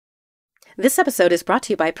This episode is brought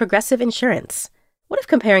to you by Progressive Insurance. What if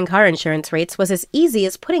comparing car insurance rates was as easy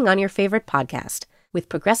as putting on your favorite podcast? With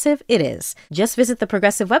Progressive, it is. Just visit the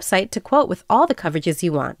Progressive website to quote with all the coverages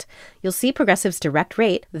you want. You'll see Progressive's direct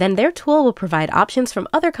rate, then their tool will provide options from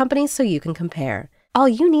other companies so you can compare. All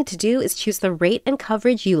you need to do is choose the rate and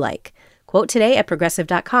coverage you like. Quote today at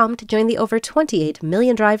Progressive.com to join the over 28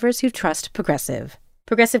 million drivers who trust Progressive.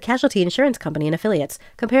 Progressive Casualty Insurance Company and Affiliates.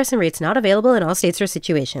 Comparison rates not available in all states or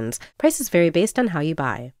situations. Prices vary based on how you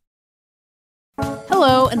buy.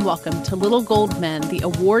 Hello and welcome to Little Gold Men, the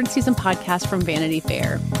award season podcast from Vanity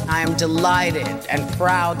Fair. I am delighted and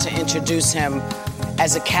proud to introduce him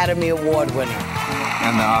as Academy Award winner.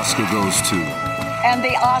 And the Oscar goes to... And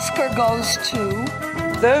the Oscar goes to...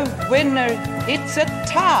 The winner, it's a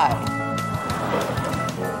tie.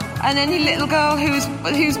 And any little girl who's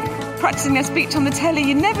practicing their speech on the telly,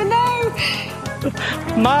 you never know.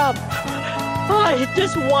 Mom, I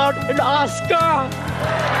just want an Oscar.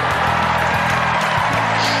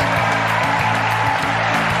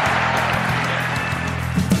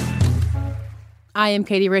 I am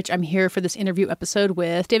Katie Rich. I'm here for this interview episode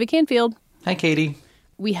with David Canfield. Hi, Katie.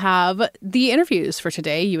 We have the interviews for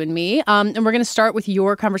today, you and me. And we're going to start with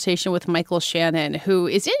your conversation with Michael Shannon, who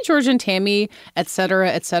is in George and Tammy, et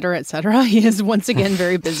cetera, et cetera, et cetera. He is once again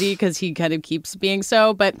very busy because he kind of keeps being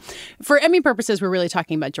so. But for Emmy purposes, we're really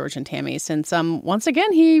talking about George and Tammy since once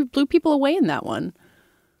again, he blew people away in that one.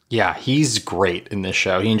 Yeah, he's great in this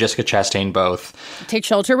show. He and Jessica Chastain both. Take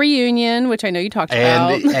Shelter reunion, which I know you talked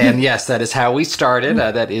about. And yes, that is how we started.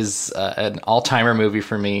 That is an all-timer movie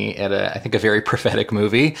for me, and I think a very prophetic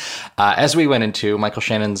movie. As we went into, Michael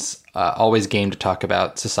Shannon's always game to talk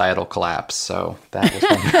about societal collapse, so that was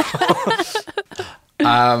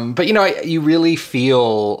wonderful. But, you really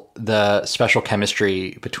feel the special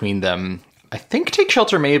chemistry between them. I think Take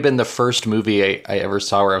Shelter may have been the first movie I ever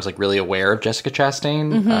saw where I was really aware of Jessica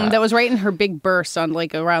Chastain. Mm-hmm. That was right in her big burst on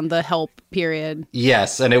around the Help period.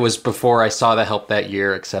 Yes, and it was before I saw The Help that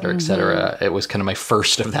year, et cetera, et cetera. It was kind of my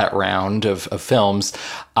first of that round of films.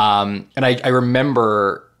 And I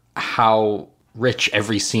remember how rich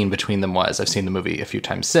every scene between them was. I've seen the movie a few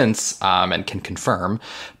times since and can confirm.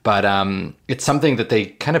 But it's something that they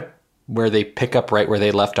kind of where they pick up right where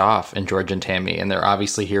they left off in George and Tammy. And they're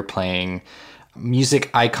obviously here playing music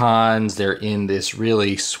icons. They're in this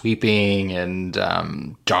really sweeping and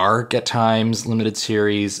dark at times limited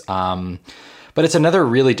series. But it's another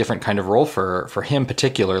really different kind of role for him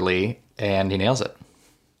particularly, and he nails it.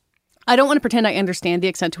 I don't want to pretend I understand the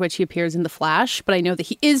extent to which he appears in The Flash, but I know that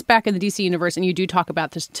he is back in the DC universe, and you do talk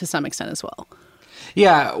about this to some extent as well.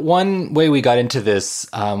 Yeah, one way we got into this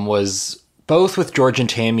was both with George and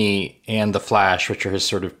Tammy and The Flash, which are his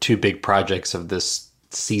sort of two big projects of this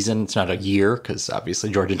season. It's not a year, because obviously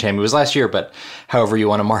George and Tammy was last year, but however you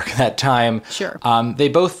want to mark that time. Sure. They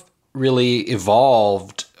both really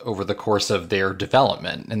evolved over the course of their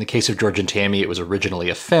development. In the case of George and Tammy, it was originally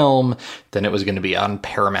a film. Then it was going to be on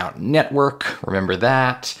Paramount Network. Remember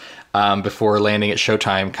that? Before landing at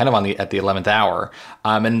Showtime kind of at the 11th hour.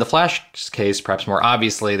 In the Flash's case, perhaps more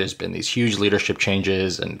obviously, there's been these huge leadership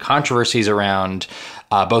changes and controversies around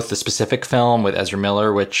both the specific film with Ezra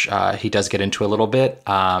Miller, which he does get into a little bit,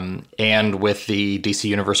 and with the DC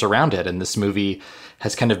universe around it. And this movie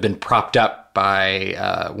has kind of been propped up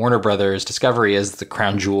by Warner Brothers Discovery as the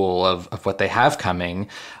crown jewel of what they have coming.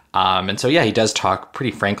 And so, yeah, he does talk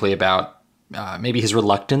pretty frankly about maybe his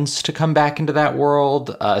reluctance to come back into that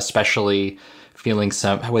world, especially feeling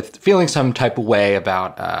some type of way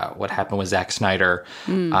about what happened with Zack Snyder,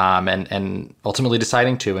 and ultimately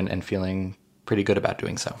deciding to and feeling pretty good about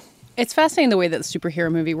doing so. It's fascinating the way that the superhero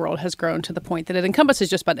movie world has grown to the point that it encompasses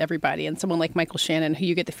just about everybody. And someone like Michael Shannon, who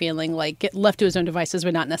you get the feeling get left to his own devices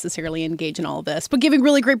would not necessarily engage in all of this, but giving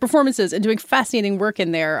really great performances and doing fascinating work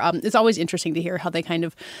in there. It's always interesting to hear how they kind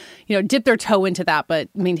of, dip their toe into that, but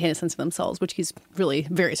maintain a sense of themselves, which he's really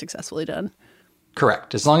very successfully done.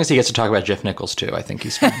 Correct. As long as he gets to talk about Jeff Nichols, too, I think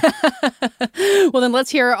he's fine. Well, then let's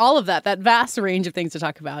hear all of that vast range of things to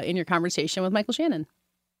talk about in your conversation with Michael Shannon.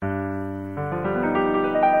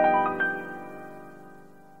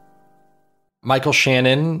 Michael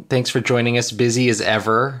Shannon, thanks for joining us. Busy as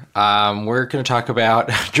ever. We're going to talk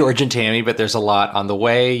about George and Tammy, but there's a lot on the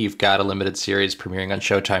way. You've got a limited series premiering on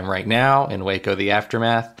Showtime right now in Waco, The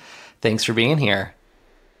Aftermath. Thanks for being here.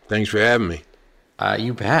 Thanks for having me.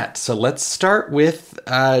 You bet. So let's start with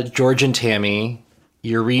George and Tammy.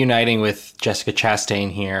 You're reuniting with Jessica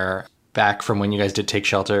Chastain here, back from when you guys did Take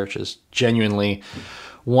Shelter, which is genuinely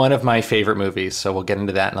one of my favorite movies. So we'll get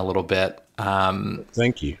into that in a little bit.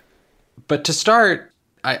 Thank you. But to start,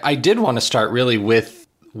 I did want to start really with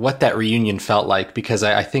what that reunion felt like, because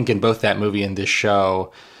I think in both that movie and this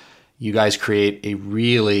show, you guys create a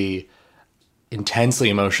really intensely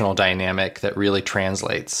emotional dynamic that really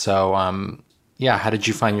translates. So, yeah, how did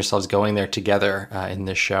you find yourselves going there together in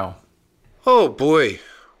this show? Oh, boy.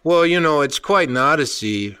 Well, it's quite an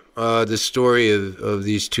odyssey, the story of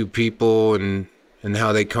these two people and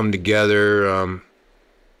how they come together.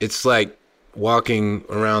 It's like walking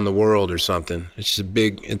around the world or something. It's a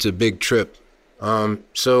big trip.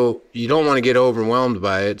 So you don't want to get overwhelmed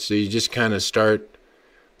by it. So you just kind of start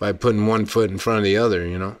by putting one foot in front of the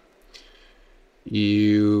other,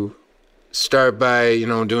 You start by,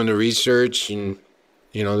 doing the research, and,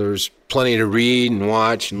 there's plenty to read and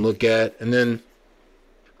watch and look at. And then,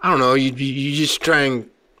 I don't know, you just try and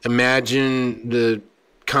imagine the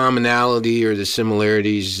commonality or the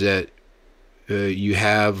similarities that you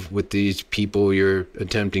have with these people you're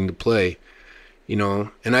attempting to play,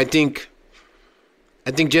 And I think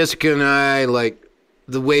Jessica and I, like,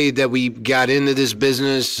 the way that we got into this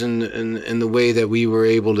business and the way that we were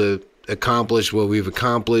able to accomplish what we've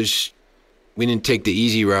accomplished, we didn't take the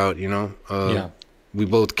easy route, Yeah. We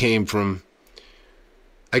both came from,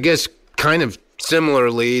 I guess, kind of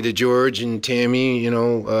similarly to George and Tammy,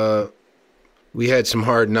 we had some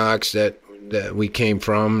hard knocks that we came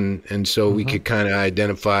from, and so we could kind of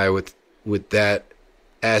identify with that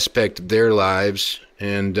aspect of their lives.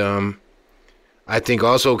 And I think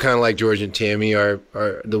also kind of like George and Tammy, are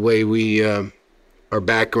the way we our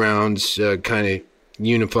backgrounds kind of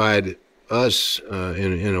unified us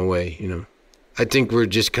in a way, I think we're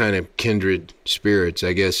just kind of kindred spirits,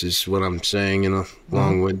 I guess, is what I'm saying in a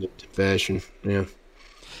long-winded fashion. Yeah.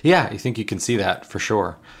 Yeah, I think you can see that for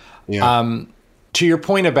sure. Yeah. To your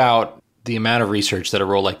point about the amount of research that a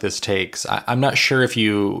role like this takes, I'm not sure if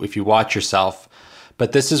you watch yourself,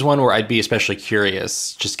 but this is one where I'd be especially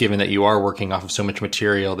curious, just given that you are working off of so much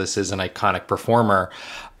material. This is an iconic performer.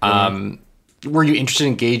 Were you interested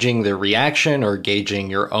in gauging the reaction or gauging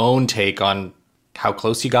your own take on how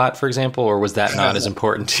close you got, for example, or was that not as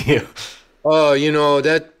important to you? Oh,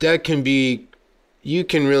 that can be, you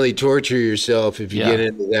can really torture yourself if you get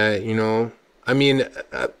into that, I mean,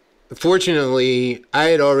 fortunately, I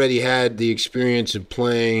had already had the experience of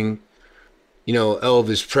playing,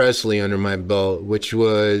 Elvis Presley under my belt, which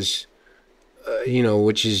was,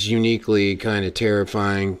 which is uniquely kind of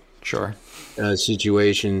terrifying. Sure.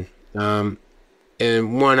 Situation.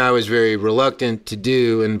 And one I was very reluctant to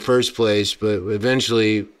do in the first place, but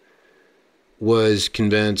eventually was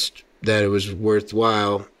convinced that it was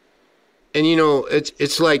worthwhile. And,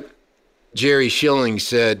 it's like Jerry Schilling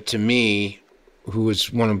said to me, who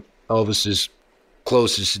was one of Elvis's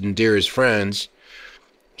closest and dearest friends.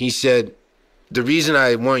 He said, the reason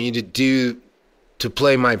I want you to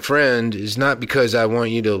play my friend is not because I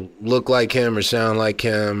want you to look like him or sound like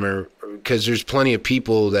him, or because there's plenty of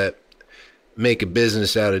people that make a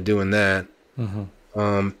business out of doing that.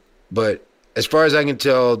 But as far as I can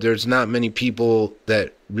tell, there's not many people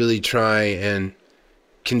that really try and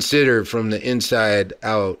consider from the inside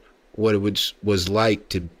out what it was like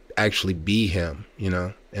to actually be him,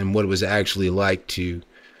 and what it was actually like to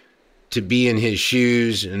be in his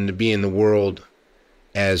shoes and to be in the world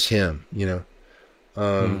as him,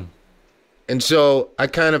 And so I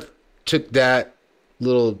kind of took that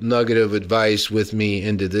little nugget of advice with me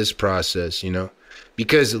into this process,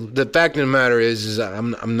 because the fact of the matter is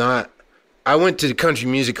I went to the Country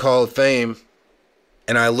Music Hall of Fame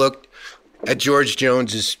and I looked at George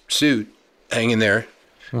Jones's suit hanging there,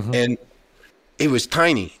 and it was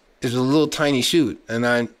tiny. It was a little tiny suit, and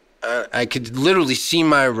I could literally see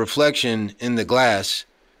my reflection in the glass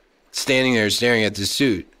standing there staring at this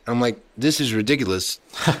suit. I'm like, this is ridiculous.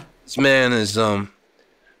 This man is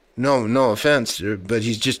no offense, but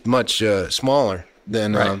he's just much smaller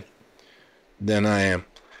than I am.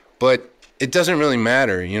 But it doesn't really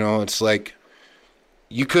matter, It's like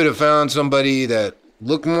you could have found somebody that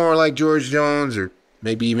looked more like George Jones, or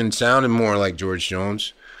maybe even sounded more like George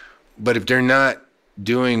Jones. But if they're not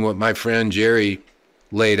doing what my friend Jerry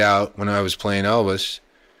laid out when I was playing Elvis,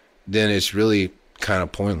 then it's really kind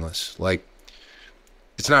of pointless. Like,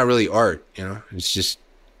 it's not really art, It's just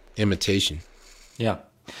imitation. Yeah.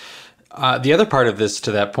 The other part of this,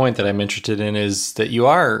 to that point, that I'm interested in is that you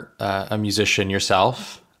are a musician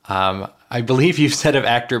yourself. I believe you've said of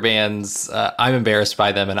actor bands, I'm embarrassed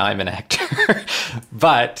by them and I'm an actor.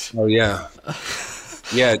 But oh yeah,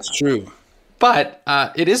 yeah, it's true. But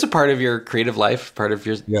it is a part of your creative life, part of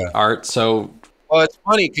your art. So, well, it's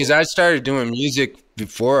funny because I started doing music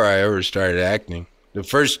before I ever started acting. The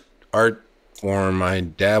first art form I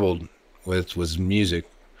dabbled with was music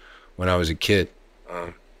when I was a kid.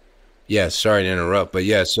 Yeah, sorry to interrupt, but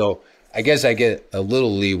yeah, so I guess I get a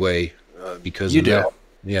little leeway because You of do. that.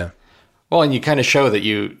 Yeah. Well, and you kind of show that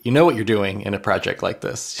you know what you're doing in a project like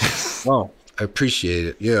this. Well, I appreciate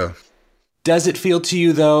it. Yeah. Does it feel to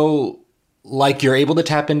you, though, like you're able to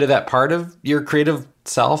tap into that part of your creative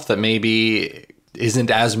self that maybe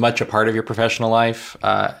isn't as much a part of your professional life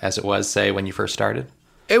as it was, say, when you first started?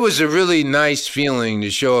 It was a really nice feeling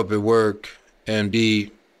to show up at work and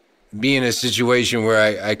be in a situation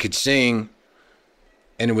where I could sing,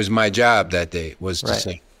 and it was my job that day was to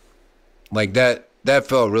sing. Like that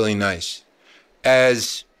felt really nice.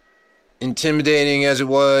 As intimidating as it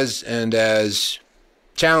was and as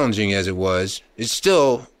challenging as it was, it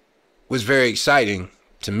still was very exciting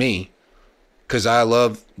to me because I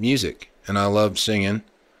love music and I love singing.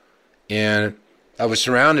 And I was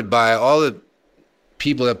surrounded by all the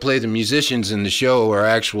people that play the musicians in the show are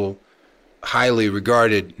actual highly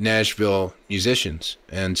regarded Nashville musicians.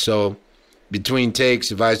 And so between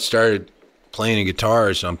takes, if I started playing a guitar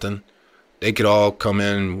or something, they could all come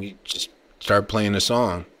in and we just start playing a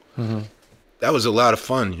song. Mm-hmm. That was a lot of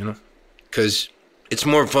fun, you know, because it's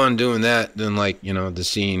more fun doing that than like, you know, the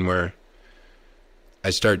scene where I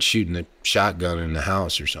start shooting a shotgun in the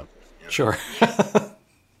house or something. You know? Sure.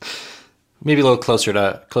 Maybe a little closer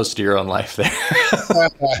to your own life there.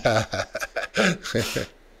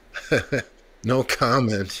 No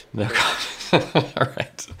comment. No comment. All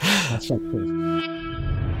right.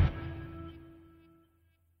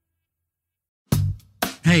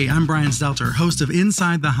 Hey, I'm Brian Stelter, host of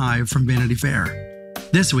Inside the Hive from Vanity Fair.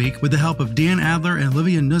 This week, with the help of Dan Adler and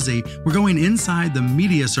Olivia Nuzzi, we're going inside the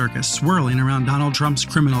media circus swirling around Donald Trump's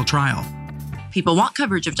criminal trial. People want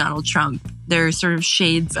coverage of Donald Trump. There are sort of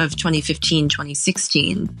shades of 2015,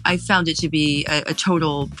 2016. I found it to be a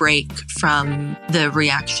total break from the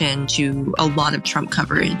reaction to a lot of Trump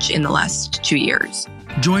coverage in the last 2 years.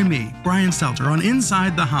 Join me, Brian Stelter, on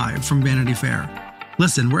Inside the Hive from Vanity Fair.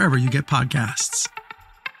 Listen wherever you get podcasts.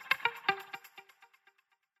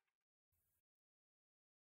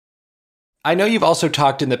 I know you've also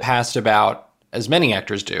talked in the past about, as many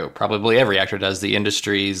actors do, probably every actor does, the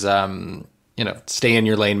industry's stay in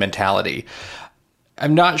your lane mentality.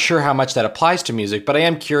 I'm not sure how much that applies to music, but I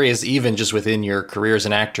am curious, even just within your career as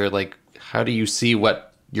an actor, like, how do you see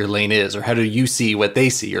what your lane is, or how do you see what they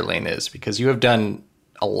see your lane is? Because you have done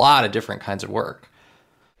a lot of different kinds of work.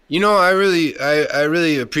 You know, I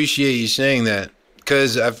really appreciate you saying that,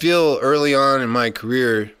 because I feel early on in my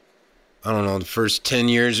career, I don't know, the first 10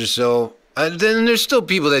 years or so, then there's still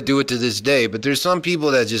people that do it to this day, but there's some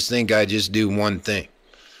people that just think I just do one thing.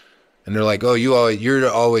 And they're like, oh, you're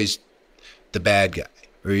always the bad guy,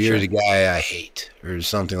 or you're the guy I hate, or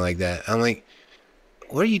something like that. I'm like,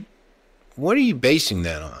 what are you basing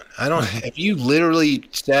that on? Have you literally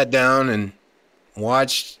sat down and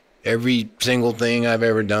watched every single thing I've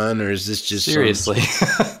ever done, or is this just seriously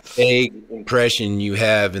some vague impression you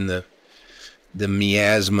have in the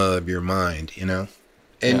miasma of your mind, you know?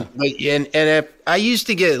 And if I used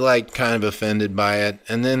to get like kind of offended by it,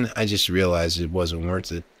 and then I just realized it wasn't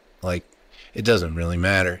worth it. Like, it doesn't really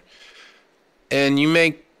matter. And you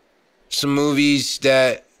make some movies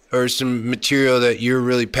or some material that you're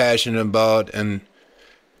really passionate about, and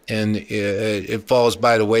it falls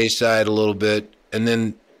by the wayside a little bit. And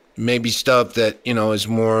then maybe stuff that, you know, is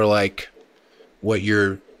more like what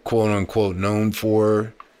you're quote unquote known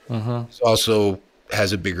for. Uh-huh. Also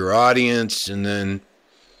has a bigger audience. And then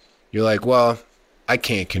you're like, well, I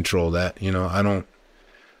can't control that. You know,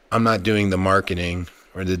 I'm not doing the marketing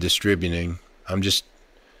or the distributing. I'm just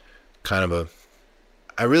kind of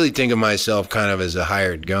I really think of myself kind of as a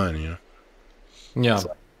hired gun, you know? Yeah.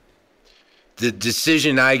 So the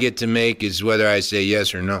decision I get to make is whether I say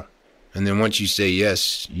yes or no. And then once you say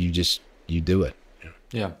yes, you do it. You know?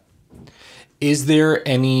 Yeah. Is there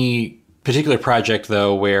any particular project,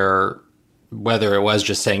 though, where, whether it was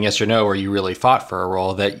just saying yes or no, or you really fought for a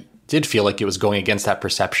role that did feel like it was going against that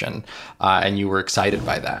perception, and you were excited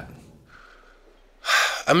by that?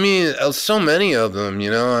 I mean, so many of them,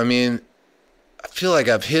 you know. I mean, I feel like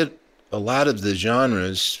I've hit a lot of the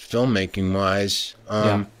genres, filmmaking wise.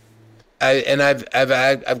 I've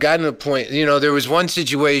gotten to a point. You know, there was one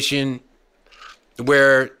situation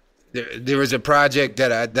where there was a project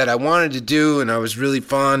that I wanted to do, and I was really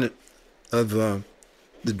fond of the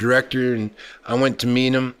director, and I went to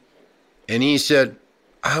meet him, and he said,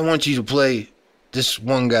 "I want you to play this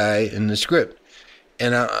one guy in the script,"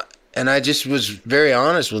 and I just was very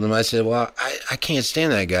honest with him. I said, well, I can't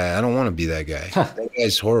stand that guy. I don't want to be that guy. That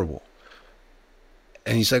guy's horrible.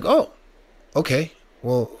 And he's like, oh, okay.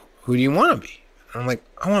 Well, who do you want to be? And I'm like,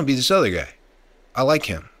 I want to be this other guy. I like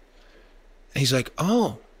him. And he's like,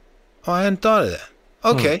 oh, Oh, I hadn't thought of that.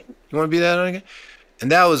 Okay. You want to be that again?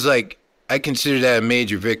 And that was like, I consider that a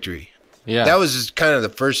major victory. Yeah. That was just kind of the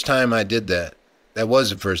first time I did that. That was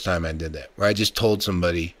the first time I did that, where I just told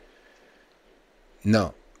somebody,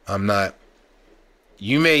 no, I'm not.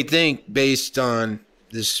 You may think based on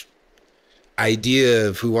this idea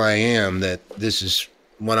of who I am that this is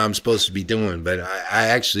what I'm supposed to be doing, but I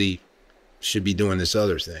actually should be doing this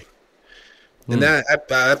other thing. And that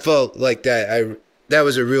I felt like that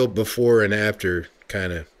was a real before and after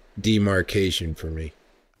kind of demarcation for me.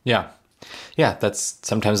 Yeah. Yeah, that's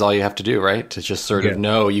sometimes all you have to do, right? To just sort of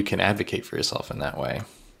know you can advocate for yourself in that way.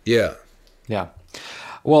 Yeah. Yeah.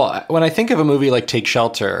 Well, when I think of a movie like Take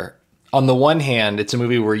Shelter, on the one hand, it's a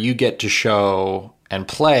movie where you get to show and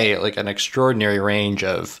play like an extraordinary range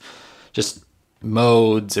of just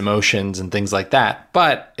modes, emotions, and things like that.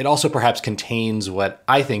 But it also perhaps contains what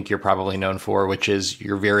I think you're probably known for, which is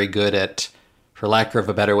you're very good at, for lack of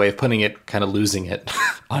a better way of putting it, kind of losing it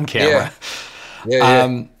on camera.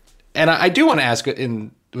 Yeah. And I do want to ask,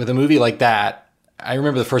 with a movie like that, I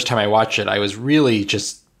remember the first time I watched it, I was really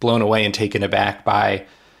just blown away and taken aback by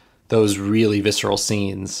those really visceral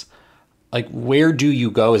scenes. Like, where do you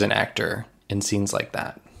go as an actor in scenes like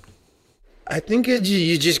that? I think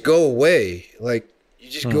you just go away. Like, you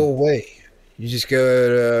just go away. You just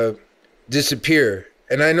go disappear.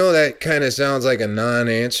 And I know that kind of sounds like a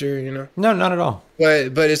non-answer, you know? No, not at all.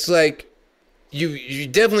 But it's like, you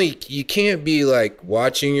definitely, you can't be like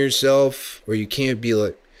watching yourself, or you can't be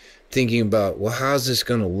like thinking about, well, how's this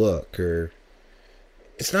going to look? Or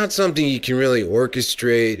it's not something you can really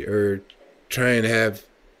orchestrate or try and have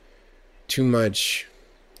too much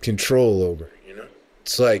control over, you know?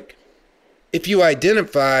 It's like, if you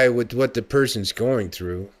identify with what the person's going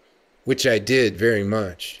through, which I did very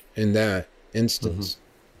much in that instance.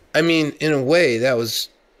 I mean, in a way, that's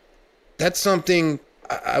something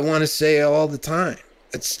I want to say all the time.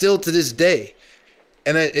 It's still to this day.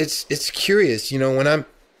 And it's curious, you know, when I'm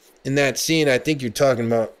in that scene, I think you're talking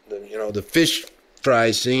about, the fish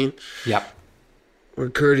fry scene. Yeah. Where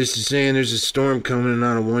Curtis is saying there's a storm coming and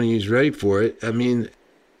I don't want you ready for it. I mean,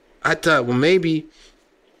 I thought, well, maybe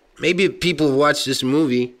if people watch this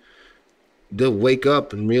movie, they'll wake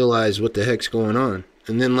up and realize what the heck's going on.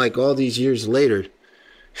 And then, like, all these years later,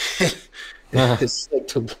 it's like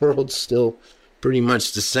the world's still pretty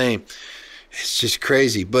much the same. It's just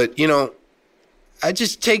crazy. But, I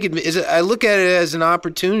just take it, I look at it as an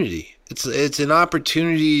opportunity. It's an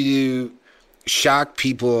opportunity to shock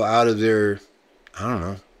people out of their, I don't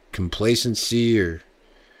know, complacency or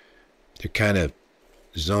their kind of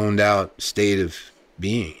zoned out state of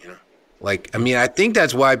being, Like, I mean, I think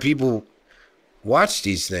that's why people watch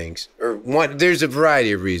these things. There's a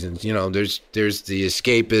variety of reasons, there's the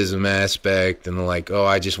escapism aspect and like, oh,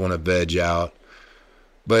 I just want to veg out.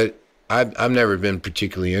 But I've never been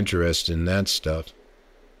particularly interested in that stuff.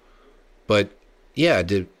 But yeah,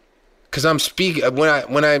 because I'm speaking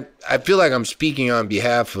when I feel like I'm speaking on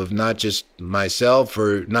behalf of not just myself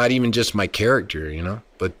or not even just my character,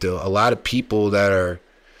 but a lot of people that are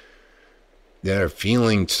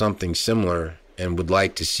feeling something similar and would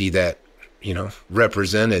like to see that,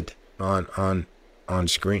 represented on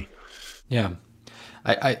screen. Yeah,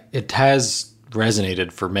 it has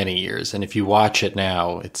resonated for many years, and if you watch it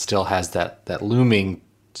now, it still has that looming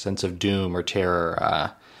sense of doom or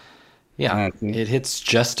terror. It hits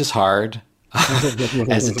just as hard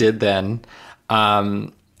as it did then.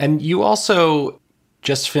 And you also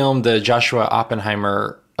just filmed the Joshua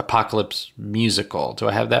Oppenheimer Apocalypse musical. Do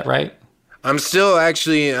I have that right? I'm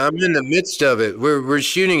in the midst of it. We're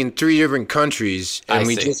shooting in 3 different countries, and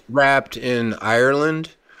we just wrapped in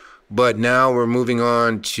Ireland, but now we're moving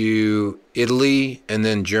on to Italy and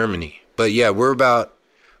then Germany. But yeah, we're about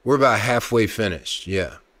halfway finished.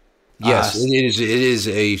 Yeah. Yes, it is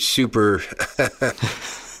a super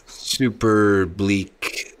super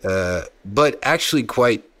bleak, but actually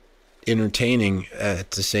quite entertaining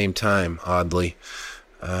at the same time, oddly.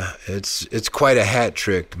 It's quite a hat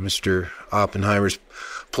trick Mr. Oppenheimer's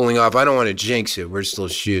pulling off. I don't want to jinx it. We're still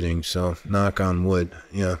shooting, so knock on wood.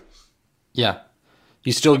 Yeah. Yeah.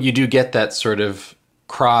 You do get that sort of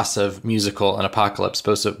cross of musical and apocalypse,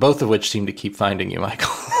 both of which seem to keep finding you, Michael.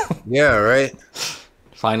 Yeah, right?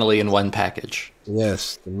 Finally in one package.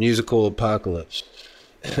 Yes, the musical apocalypse.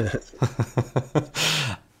 We've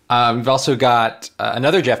also got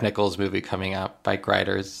another Jeff Nichols movie coming out, Bike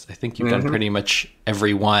Riders. I think you've done pretty much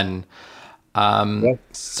every one.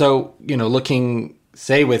 So, looking,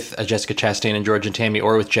 say, with Jessica Chastain and George and Tammy,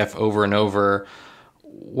 or with Jeff over and over,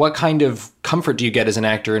 what kind of comfort do you get as an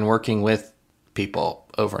actor in working with people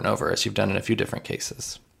over and over, as you've done in a few different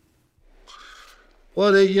cases?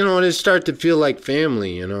 Well, they start to feel like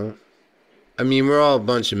family, I mean, we're all a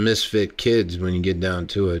bunch of misfit kids when you get down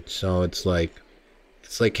to it. So it's like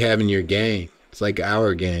having your gang. It's like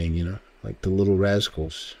our gang, like the Little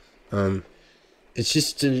Rascals. It's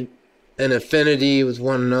just an affinity with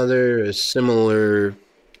one another, a similar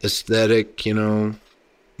aesthetic,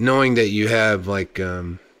 knowing that you have like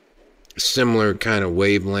similar kind of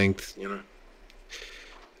wavelength,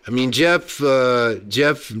 I mean, Jeff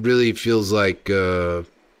really feels like a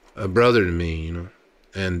brother to me,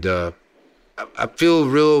 and I feel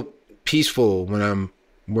real peaceful when I'm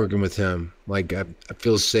working with him. Like I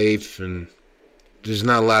feel safe, and there's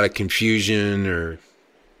not a lot of confusion or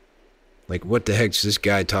like, what the heck's this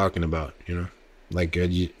guy talking about? Like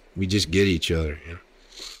we just get each other.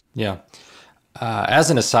 Yeah. As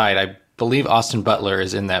an aside, I believe Austin Butler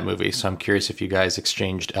is in that movie, so I'm curious if you guys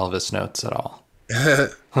exchanged Elvis notes at all.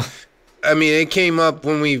 I mean, it came up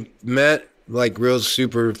when we met, like real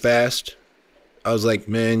super fast. I was like,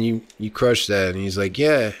 man, you crushed that. And he's like,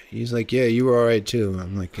 yeah. You were all right too.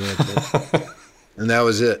 I'm like, yeah. And that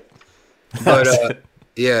was it. But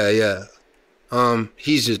yeah.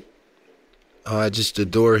 He's just, I just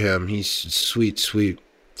adore him. He's a sweet, sweet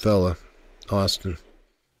fella, Austin.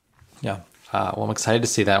 Yeah. Well, I'm excited to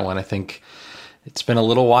see that one. I think it's been a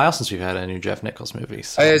little while since we've had a new Jeff Nichols movie.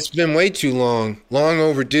 So. It's been way too long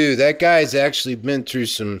overdue. That guy's actually been through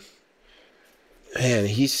some, man,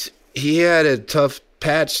 he had a tough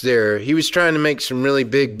patch there. He was trying to make some really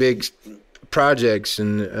big projects,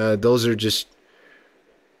 and those are just,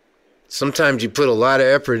 sometimes you put a lot of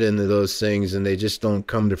effort into those things and they just don't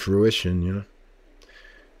come to fruition,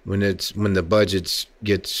 when the budgets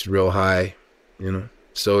gets real high,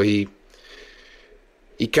 So he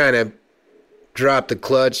kind of dropped the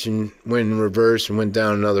clutch and went in reverse and went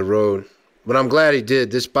down another road. But I'm glad he did.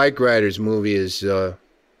 This Bike Riders movie is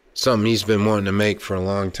something he's been wanting to make for a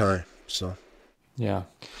long time. So, yeah,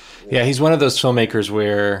 he's one of those filmmakers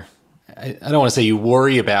where I don't want to say you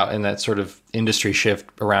worry about in that sort of industry shift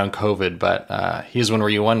around COVID, but he's one where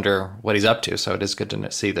you wonder what he's up to. So it is good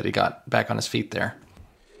to see that he got back on his feet there.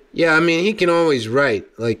 Yeah, I mean, he can always write.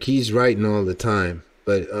 Like, he's writing all the time.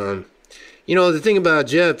 But, the thing about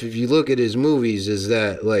Jeff, if you look at his movies, is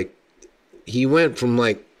that, like, he went from,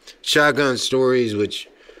 like, Shotgun Stories, which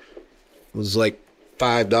was, like,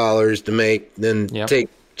 $5 to make, then Take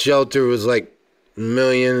Shelter was, like, $1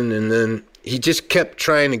 million, and then he just kept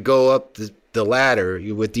trying to go up the ladder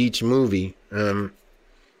with each movie. And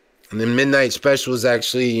then Midnight Special was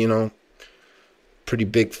actually, pretty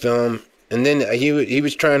big film. And then he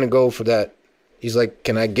was trying to go for that. He's like,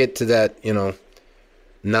 can I get to that,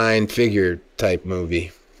 9-figure type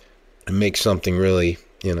movie and make something really,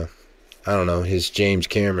 I don't know, his James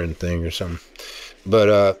Cameron thing or something.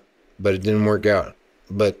 But it didn't work out.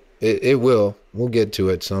 But it will. We'll get to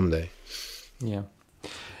it someday. Yeah.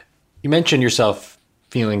 You mentioned yourself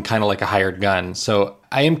feeling kind of like a hired gun. So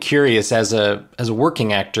I am curious, as a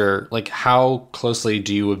working actor, like, how closely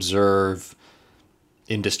do you observe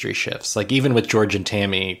industry shifts? Like, even with George and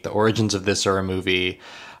Tammy, the origins of this are a movie,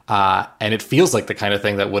 and it feels like the kind of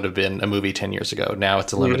thing that would have been a movie 10 years ago. Now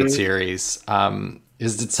it's a limited series.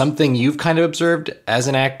 Is it something you've kind of observed as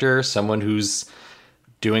an actor, someone who's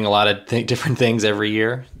doing a lot of different things every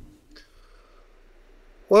year?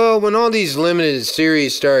 Well, when all these limited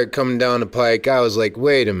series started coming down the pike, I was like,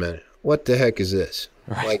 wait a minute, what the heck is this?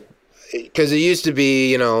 Right. Like, because it used to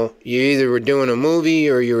be, you either were doing a movie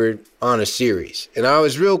or you were on a series. And I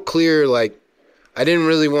was real clear, like, I didn't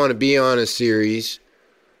really want to be on a series.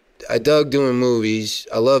 I dug doing movies.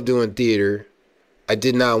 I love doing theater. I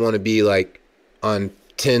did not want to be, like, on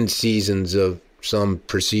 10 seasons of some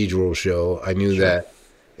procedural show. I knew that.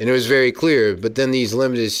 And it was very clear. But then these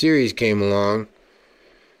limited series came along,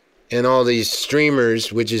 and all these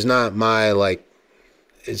streamers, which is not my, like,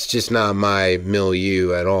 it's just not my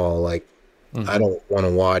milieu at all. Like, I don't want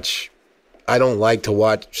to watch, I don't like to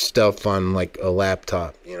watch stuff on, like, a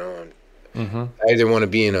laptop, I either want to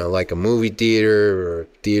be in a movie theater or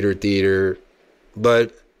theater.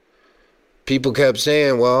 But people kept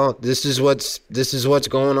saying, well, this is what's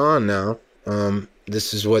going on now.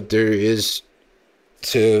 This is what there is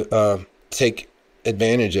to take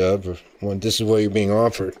advantage of, or this is what you're being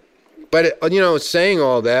offered. But, saying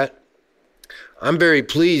all that, I'm very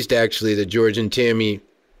pleased, actually, that George and Tammy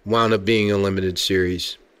wound up being a limited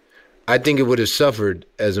series. I think it would have suffered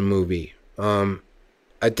as a movie.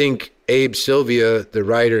 I think Abe Sylvia, the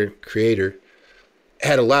writer, creator,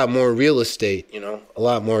 had a lot more real estate, a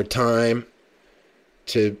lot more time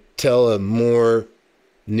to tell a more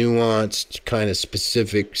nuanced, kind of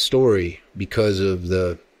specific story because of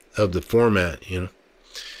the format,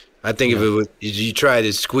 I think if you try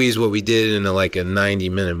to squeeze what we did into like a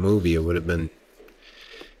 90-minute movie, it would have been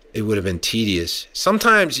tedious.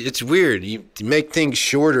 Sometimes it's weird. You make things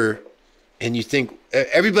shorter, and you think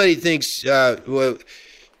everybody thinks, well,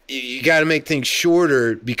 you got to make things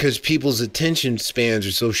shorter because people's attention spans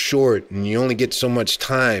are so short, and you only get so much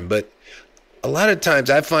time. But a lot of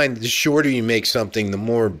times, I find the shorter you make something, the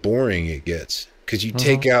more boring it gets, because you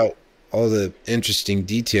take out all the interesting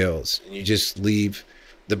details, and you just leave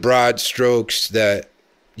the broad strokes that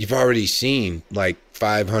you've already seen like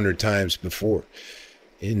 500 times before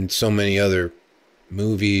in so many other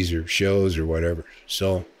movies or shows or whatever.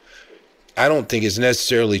 So I don't think it's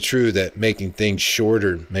necessarily true that making things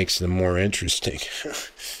shorter makes them more interesting.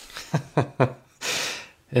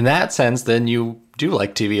 In that sense, then you do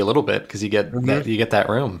like TV a little bit because you get that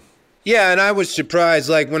room. Yeah, and I was surprised,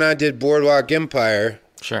 like when I did Boardwalk Empire.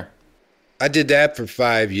 Sure. I did that for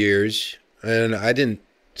 5 years, and I didn't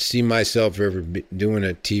see myself ever doing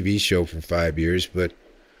a TV show for 5 years, but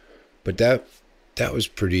that was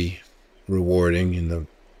pretty rewarding in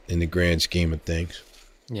the grand scheme of things.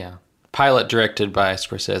 Yeah. Pilot directed by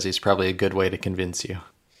Scorsese is probably a good way to convince you.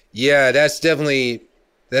 Yeah, that's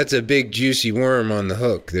a big juicy worm on the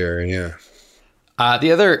hook there, yeah.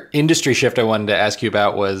 The other industry shift I wanted to ask you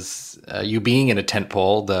about was you being in a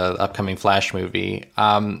tentpole, the upcoming Flash movie.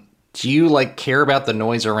 Do you care about the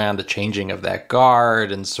noise around the changing of that guard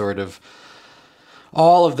and sort of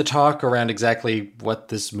all of the talk around exactly what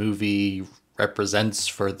this movie represents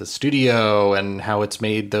for the studio and how it's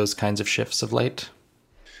made those kinds of shifts of late?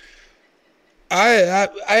 I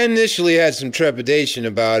initially had some trepidation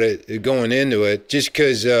about it going into it, just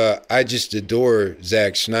because I just adore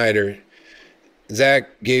Zack Snyder.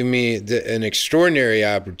 Zack gave me an extraordinary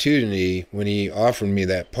opportunity when he offered me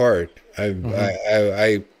that part.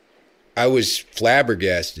 I was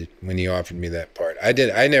flabbergasted when he offered me that part.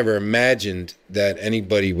 I never imagined that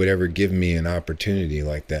anybody would ever give me an opportunity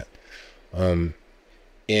like that.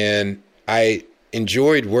 And I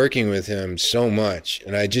enjoyed working with him so much,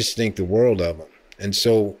 and I just think the world of him. And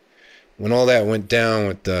so when all that went down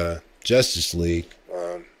with the Justice League,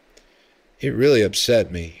 it really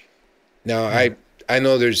upset me. Now, I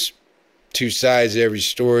know there's two sides to every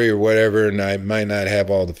story or whatever, and I might not have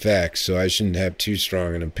all the facts, so I shouldn't have too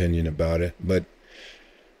strong an opinion about it. But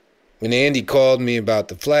when Andy called me about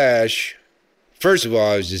the Flash, first of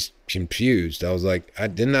all, I was just confused. I was like,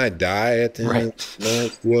 didn't I die at the end of the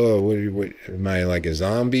night? Whoa, what, am I like a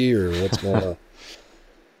zombie or what's going on?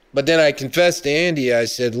 But then I confessed to Andy. I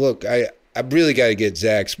said, look, I really got to get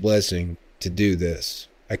Zach's blessing to do this.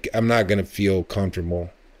 I'm not going to feel comfortable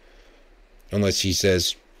unless he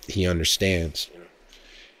says he understands.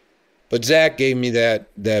 But Zach gave me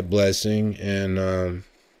that blessing, and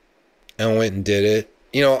I went and did it.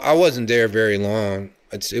 I wasn't there very long.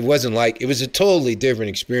 It wasn't it was a totally different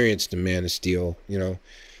experience than Man of Steel.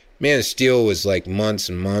 Man of Steel was like months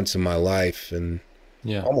and months of my life, and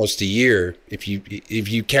almost a year if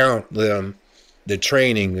you count the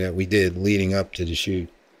training that we did leading up to the shoot.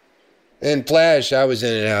 And Flash, I was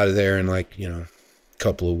in and out of there in a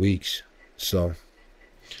couple of weeks. So,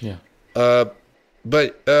 yeah. But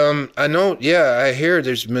I know, I hear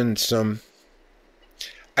there's been some.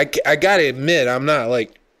 I gotta admit, I'm not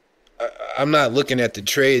looking at the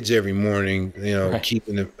trades every morning, right.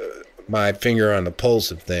 Keeping my finger on the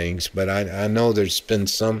pulse of things. But I know there's been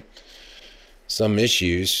some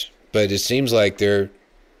issues, but it seems like they're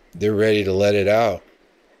ready to let it out.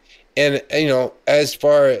 And as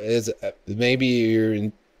far as maybe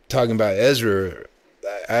you're talking about Ezra,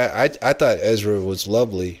 I thought Ezra was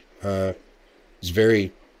lovely. He was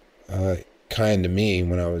very kind to me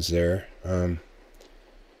when I was there.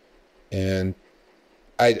 And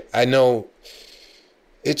I know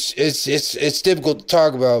it's difficult to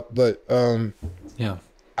talk about, but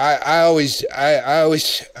I always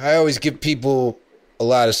give people a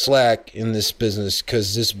lot of slack in this business,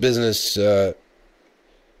 because this business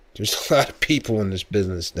there's a lot of people in this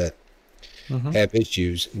business that have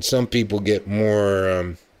issues, and some people get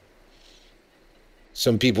more.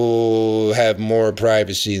 Some people have more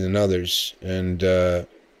privacy than others, and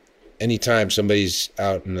anytime somebody's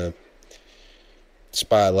out in the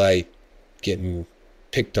spotlight getting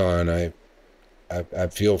picked on, I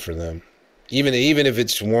feel for them, even if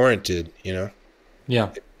it's warranted. Yeah,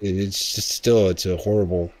 it's just still it's a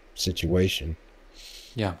horrible situation.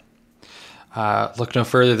 Yeah. Look no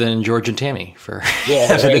further than George and Tammy for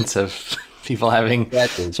evidence of people having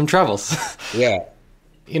some troubles. Yeah.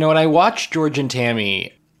 When I watched George and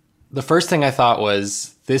Tammy, the first thing I thought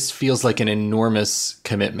was, this feels like an enormous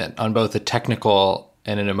commitment on both a technical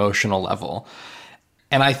and an emotional level.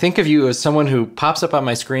 And I think of you as someone who pops up on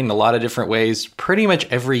my screen in a lot of different ways pretty much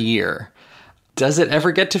every year. Does it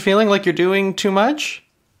ever get to feeling like you're doing too much?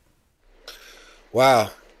 Wow.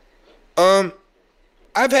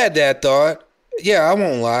 I've had that thought. Yeah, I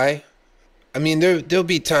won't lie. I mean, there'll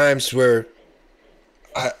be times where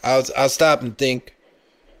I'll stop and think,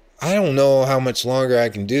 I don't know how much longer I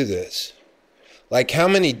can do this. Like, how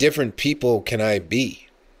many different people can I be?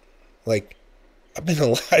 Like, I've been a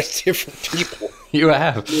lot of different people. You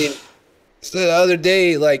have. I mean, so the other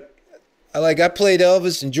day, I played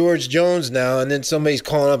Elvis and George Jones now, and then somebody's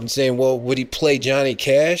calling up and saying, well, would he play Johnny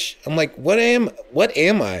Cash? I'm like, what am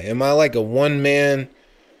I? Am I like a one-man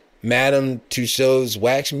Madame Tussauds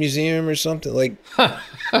wax museum or something? Like,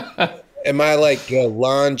 am I like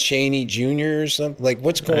Lon Chaney Jr. or something? Like,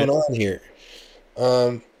 what's going on here?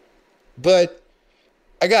 But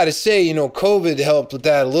I got to say, COVID helped with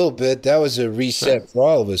that a little bit. That was a reset for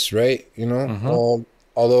all of us, right?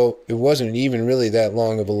 Although it wasn't even really that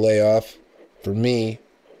long of a layoff for me.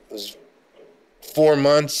 It was 4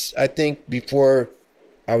 months, I think, before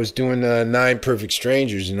I was doing 9 Perfect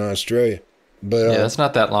Strangers in Australia. But yeah, that's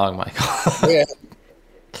not that long, Michael.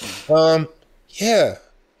 Yeah. Yeah.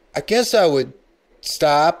 I guess I would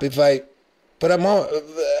stop but I'm all,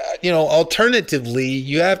 alternatively,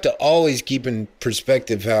 you have to always keep in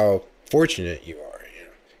perspective how fortunate you are.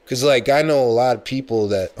 Because, I know a lot of people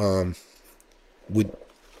that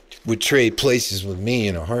would trade places with me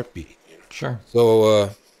in a heartbeat. Sure.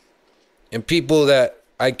 So, and people that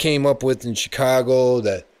I came up with in Chicago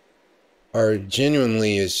that are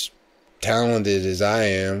genuinely as talented as I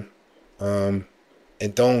am, and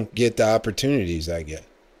don't get the opportunities I get.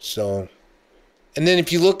 So, and then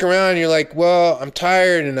if you look around, you're like, well, I'm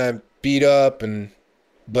tired and I'm beat up,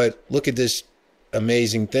 but look at this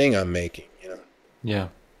amazing thing I'm making, Yeah.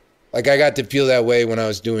 Like, I got to feel that way when I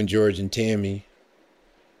was doing George and Tammy.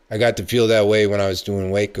 I got to feel that way when I was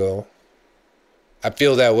doing Waco. I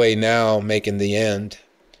feel that way now making The End.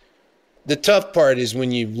 The tough part is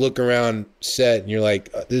when you look around set and you're like,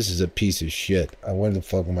 oh, this is a piece of shit. What the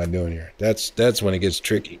fuck am I doing here? That's when it gets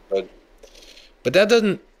tricky. But that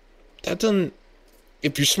doesn't,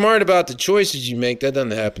 if you're smart about the choices you make, that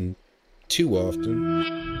doesn't happen too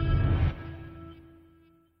often.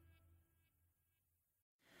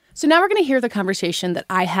 So now we're going to hear the conversation that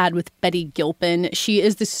I had with Betty Gilpin. She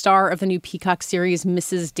is the star of the new Peacock series,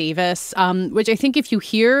 Mrs. Davis, which I think if you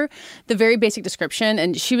hear the very basic description,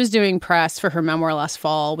 and she was doing press for her memoir last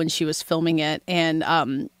fall when she was filming it,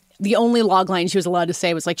 and the only logline she was allowed to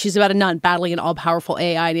say was she's about a nun battling an all-powerful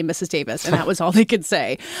AI named Mrs. Davis, and that was all they could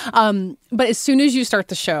say. But as soon as you start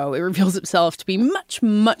the show, it reveals itself to be much,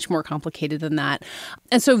 much more complicated than that.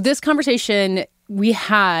 And so this conversation we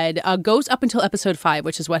had goes up until episode 5,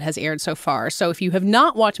 which is what has aired so far. So if you have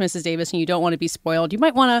not watched Mrs. Davis and you don't want to be spoiled, you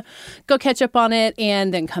might want to go catch up on it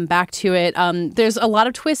and then come back to it. There's a lot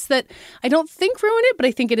of twists that I don't think ruin it, but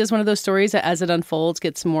I think it is one of those stories that as it unfolds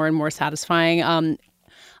gets more and more satisfying.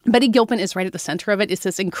 Betty Gilpin is right at the center of it. It's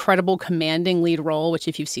this incredible commanding lead role, which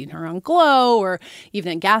if you've seen her on Glow or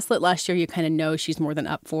even in Gaslit last year, you kind of know she's more than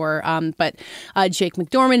up for. But Jake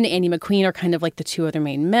McDormand and Andy McQueen are kind of like the two other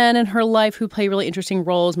main men in her life who play really interesting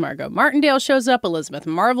roles. Margot Martindale shows up. Elizabeth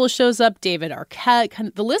Marvel shows up. David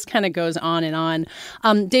Arquette. The list kind of goes on and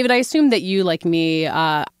on. David, I assume that you, like me,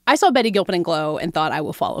 I saw Betty Gilpin in Glow and thought I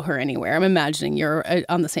will follow her anywhere. I'm imagining you're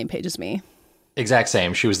on the same page as me. Exact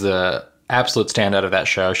same. She was the absolute standout of that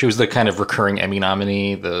show. She was the kind of recurring Emmy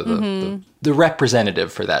nominee, the representative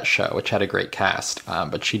for that show, which had a great cast.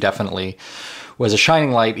 But she definitely was a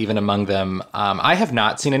shining light even among them. I have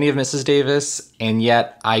not seen any of Mrs. Davis, and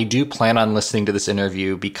yet I do plan on listening to this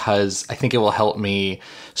interview because I think it will help me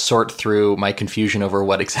sort through my confusion over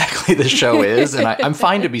what exactly the show is. And I'm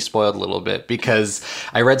fine to be spoiled a little bit because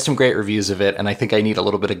I read some great reviews of it, and I think I need a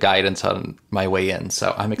little bit of guidance on my way in.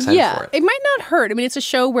 So I'm excited for it. It might not hurt. I mean, it's a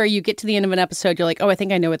show where you get to the end of an episode, you're like, oh, I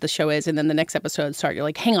think I know what the show is. And then the next episode starts, you're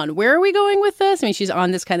like, hang on, where are we going with this? I mean, she's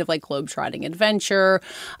on this kind of globe-trotting adventure.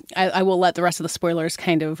 I will let the rest of the spoilers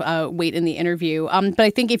kind of wait in the interview. But I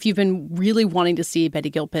think if you've been really wanting to see Betty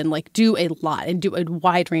Gilpin do a lot and do a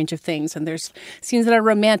wide range of things, and there's scenes that are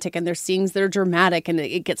romantic and there's scenes that are dramatic and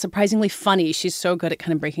it gets surprisingly funny. She's so good at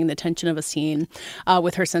kind of breaking the tension of a scene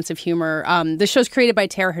with her sense of humor. The show's created by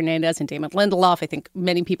Tara Hernandez and Damon Lindelof. I think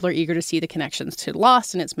many people are eager to see the connections to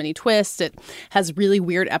Lost and its many twists. It has really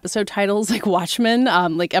weird episode titles like Watchmen.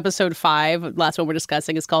 Like episode 5, last one we're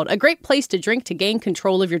discussing, is called A Great Place to Drink to Gain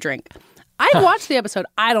Control of Your Drink. I watched the episode.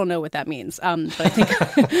 I don't know what that means, but I think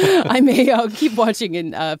I may keep watching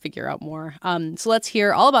and figure out more. So let's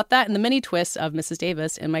hear all about that and the many twists of Mrs.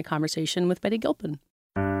 Davis in my conversation with Betty Gilpin.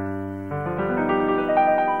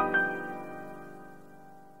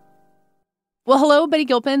 Well, hello, Betty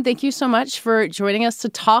Gilpin. Thank you so much for joining us to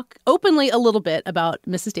talk openly a little bit about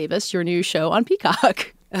Mrs. Davis, your new show on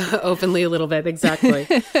Peacock. Openly a little bit, exactly.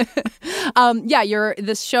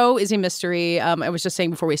 This show is a mystery. I was just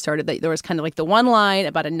saying before we started that there was kind of like the one line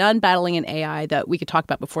about a nun battling an AI that we could talk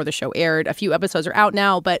about before the show aired. A few episodes are out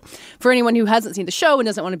now, but for anyone who hasn't seen the show and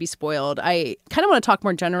doesn't want to be spoiled, I kind of want to talk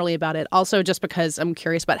more generally about it. Also, just because I'm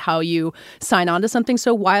curious about how you sign on to something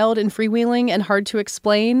so wild and freewheeling and hard to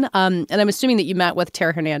explain. And I'm assuming that you met with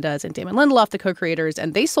Tara Hernandez and Damon Lindelof, the co-creators,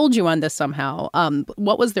 and they sold you on this somehow.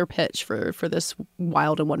 What was their pitch for this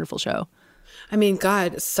wild and wonderful show? I mean,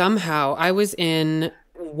 God, somehow I was in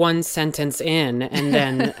one sentence in, and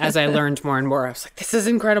then as I learned more and more, I was like, this is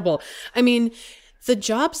incredible. I mean, the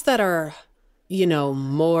jobs that are,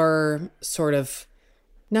 more sort of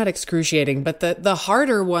not excruciating, but the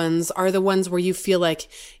harder ones are the ones where you feel like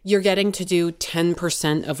you're getting to do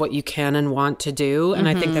 10% of what you can and want to do. And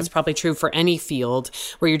I think that's probably true for any field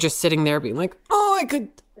where you're just sitting there being like, oh, I could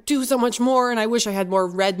do so much more, and I wish I had more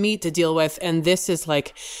red meat to deal with. And this is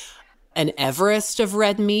like an Everest of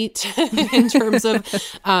red meat in terms of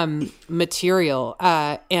material.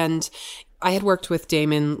 And I had worked with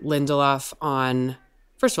Damon Lindelof on,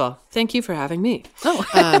 first of all, thank you for having me.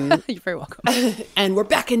 Oh, you're very welcome. And we're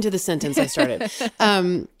back into the sentence I started.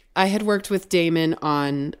 I had worked with Damon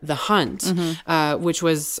on The Hunt, which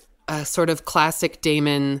was a sort of classic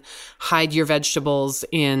Damon, hide your vegetables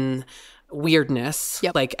in weirdness,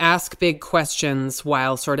 like ask big questions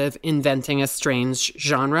while sort of inventing a strange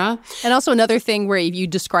genre. And also another thing where you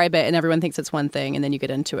describe it and everyone thinks it's one thing and then you get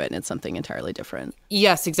into it and it's something entirely different.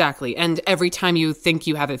 Yes, exactly. And every time you think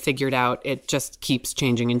you have it figured out, it just keeps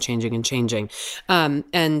changing and changing and changing.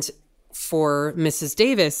 And for Mrs.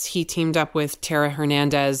 Davis, he teamed up with Tara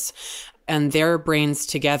Hernandez, and their brains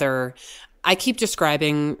together. I keep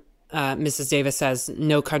describing Mrs. Davis as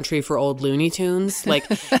No Country for Old Looney Tunes. Like,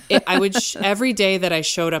 I would every day that I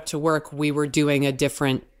showed up to work, we were doing a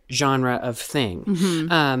different genre of thing.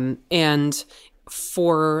 And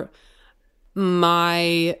for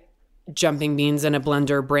my jumping beans in a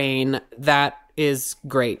blender brain, that is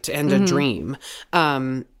great and a dream.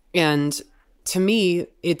 And to me,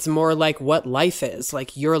 it's more like what life is.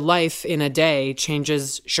 Like, your life in a day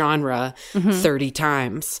changes genre 30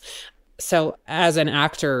 times. So as an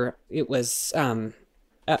actor, it was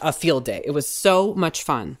a field day. It was so much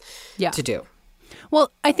fun to do.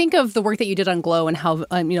 Well, I think of the work that you did on Glow and how,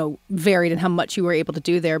 varied and how much you were able to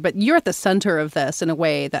do there. But you're at the center of this in a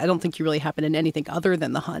way that I don't think you really happen in anything other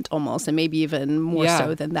than The Hunt almost, and maybe even more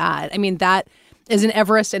so than that. I mean, that is an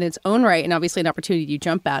Everest in its own right and obviously an opportunity you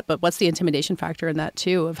jump at. But what's the intimidation factor in that,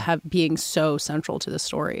 too, of being so central to the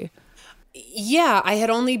story? Yeah, I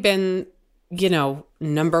had only been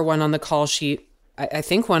number one on the call sheet, I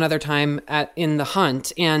think one other time in The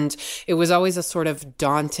Hunt. And it was always a sort of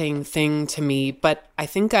daunting thing to me. But I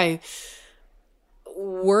think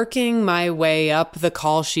working my way up the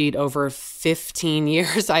call sheet over 15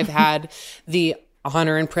 years, I've had the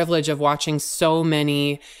honor and privilege of watching so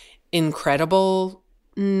many incredible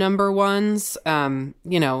number ones, Alison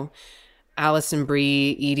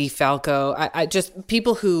Brie, Edie Falco, I just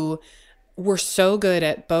people who were so good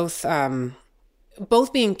at both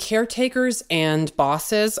being caretakers and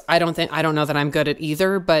bosses. I don't know that I'm good at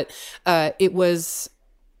either, but it was,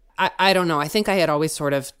 I don't know. I think I had always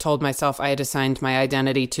sort of told myself I had assigned my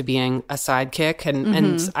identity to being a sidekick,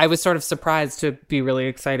 and I was sort of surprised to be really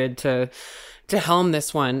excited to helm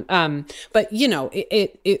this one. But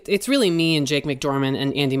it's really me and Jake McDormand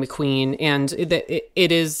and Andy McQueen, and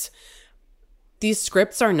it is. These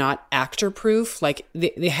scripts are not actor proof. Like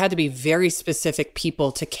they had to be very specific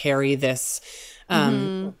people to carry this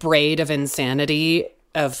braid of insanity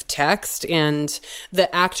of text, and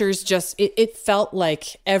the actors just it felt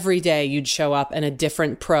like every day you'd show up and a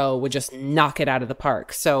different pro would just knock it out of the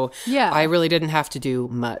park. So I really didn't have to do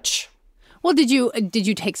much. Well, did you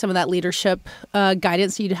take some of that leadership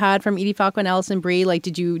guidance you'd had from Edie Falco and Alison Brie? Like,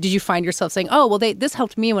 did you find yourself saying, oh, well, this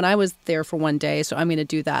helped me when I was there for one day, so I'm going to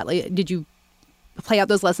do that? Like, did you play out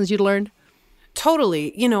those lessons you'd learned?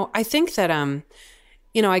 Totally. I think that,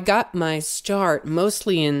 I got my start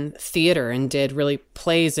mostly in theater and did really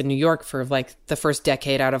plays in New York for like the first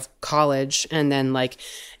decade out of college, and then like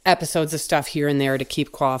episodes of stuff here and there to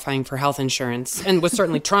keep qualifying for health insurance, and was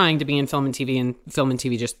certainly trying to be in film and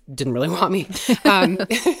TV just didn't really want me.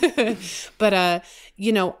 But,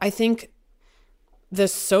 I think the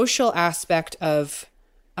social aspect of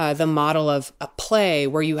the model of a play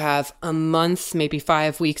where you have a month, maybe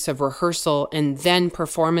 5 weeks of rehearsal and then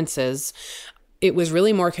performances, it was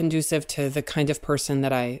really more conducive to the kind of person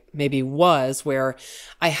that I maybe was, where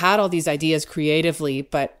I had all these ideas creatively,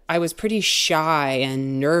 but I was pretty shy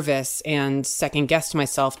and nervous and second-guessed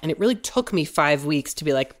myself. And it really took me 5 weeks to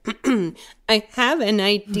be like, I have an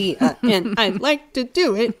idea and I'd like to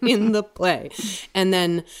do it in the play. And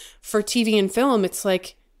then for TV and film, it's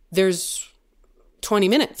like there's 20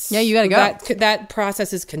 minutes. Yeah, you got to go. That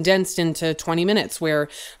process is condensed into 20 minutes where,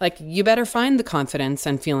 like, you better find the confidence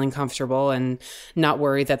and feeling comfortable and not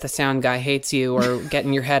worry that the sound guy hates you or get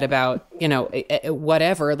in your head about, you know,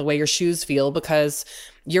 whatever, the way your shoes feel, because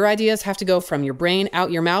your ideas have to go from your brain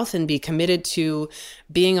out your mouth and be committed to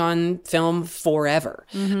being on film forever.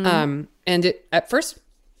 And at first,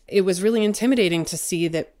 it was really intimidating to see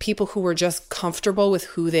that people who were just comfortable with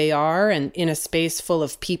who they are and in a space full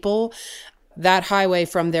of people, that highway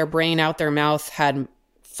from their brain out their mouth had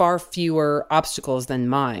far fewer obstacles than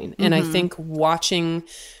mine. And I think watching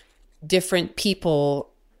different people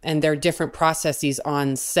and their different processes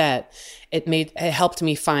on set, it helped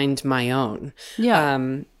me find my own. Yeah.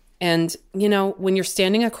 And, you know, when you're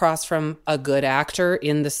standing across from a good actor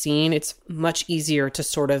in the scene, it's much easier to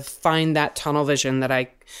sort of find that tunnel vision that I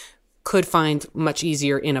could find much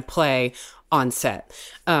easier in a play on set.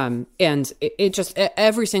 And it just,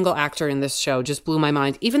 every single actor in this show just blew my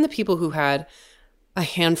mind. Even the people who had a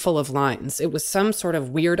handful of lines. It was some sort of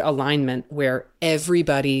weird alignment where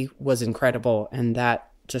everybody was incredible. And that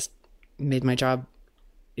just made my job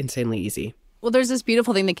insanely easy. Well, there's this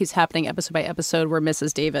beautiful thing that keeps happening episode by episode where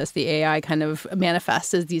Mrs. Davis, the AI, kind of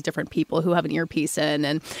manifests as these different people who have an earpiece in,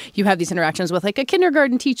 and you have these interactions with like a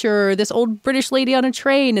kindergarten teacher, or this old British lady on a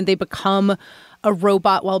train, and they become a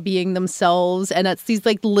robot while being themselves. And it's these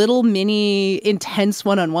like little mini intense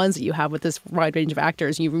one-on-ones that you have with this wide range of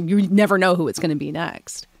actors. You never know who it's going to be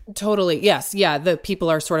next. Totally. Yes. Yeah. The people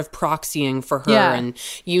are sort of proxying for her, and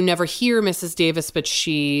you never hear Mrs. Davis, but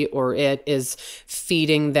she or it is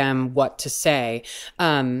feeding them what to say.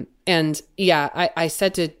 And yeah, I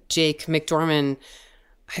said to Jake McDorman,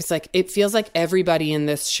 I was like, it feels like everybody in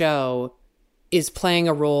this show is playing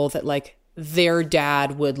a role that like their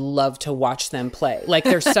dad would love to watch them play. Like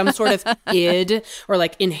there's some sort of id or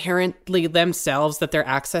like inherently themselves that they're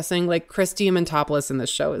accessing. Like Chris Diamantopoulos in this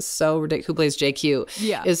show is so ridiculous, who plays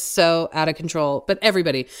JQ, is so out of control. But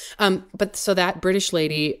everybody. But so that British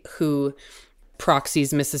lady who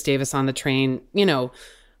proxies Mrs. Davis on the train, you know,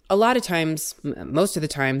 a lot of times, most of the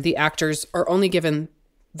time, the actors are only given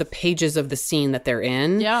the pages of the scene that they're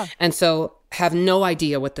in. Yeah. And so have no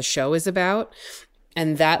idea what the show is about.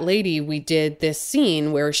 And that lady, we did this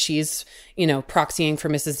scene where she's, you know, proxying for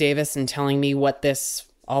Mrs. Davis and telling me what this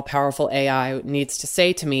all-powerful AI needs to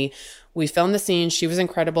say to me. We filmed the scene. She was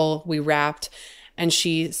incredible. We wrapped. And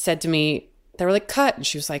she said to me, they were like, cut. And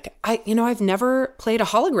she was like, I've never played a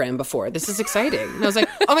hologram before. This is exciting. And I was like,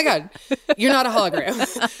 oh my God, you're not a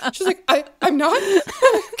hologram. She's like, I'm not?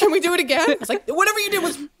 Can we do it again? I was like, whatever you did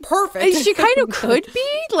was perfect. She kind of could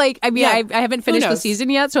be. Like, I mean, I haven't finished the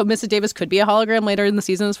season yet, so Mrs. Davis could be a hologram later in the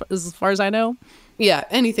season as far as I know. Yeah,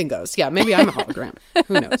 anything goes. Yeah, maybe I'm a hologram.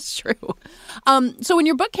 Who knows? That's true. So when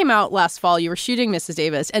your book came out last fall, you were shooting Mrs.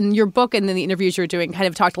 Davis, and your book and then the interviews you were doing kind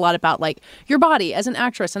of talked a lot about like your body as an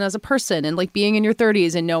actress and as a person, and like being in your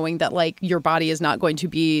 30s and knowing that like your body is not going to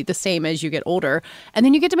be the same as you get older. And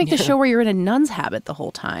then you get to make the show where you're in a nun's habit the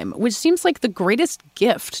whole time, which seems like the greatest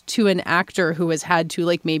gift to an actor who has had to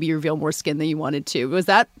like maybe reveal more skin than you wanted to. Was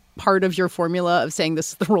that part of your formula of saying this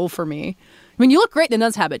is the role for me? I mean, you look great in a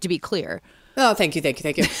nun's habit, to be clear. Oh, thank you.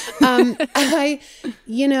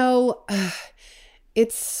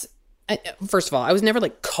 It's first of all, I was never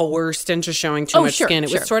like coerced into showing too much skin.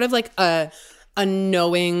 It was sort of like a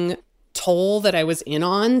knowing toll that I was in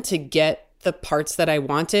on to get the parts that I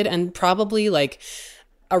wanted, and probably like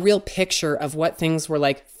a real picture of what things were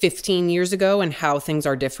like 15 years ago and how things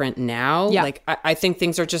are different now. Yeah. Like I think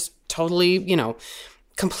things are just totally, you know,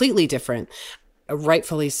 completely different,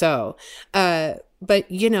 rightfully so.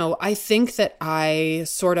 But, you know, I think that I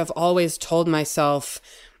sort of always told myself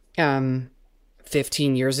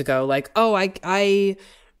 15 years ago, like, oh, I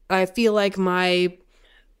feel like my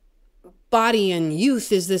body and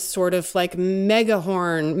youth is this sort of like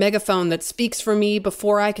megaphone that speaks for me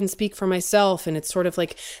before I can speak for myself. And it's sort of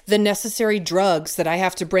like the necessary drugs that I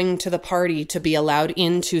have to bring to the party to be allowed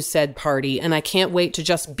into said party. And I can't wait to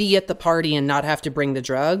just be at the party and not have to bring the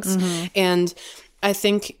drugs. Mm-hmm. And I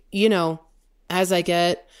think, you know, as I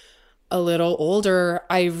get a little older,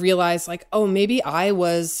 I realize like, oh, maybe I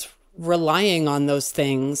was relying on those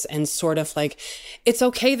things and sort of like, it's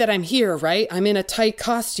okay that I'm here, right? I'm in a tight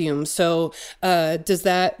costume. So does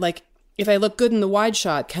that like if I look good in the wide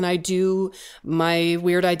shot, can I do my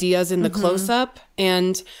weird ideas in the close-up?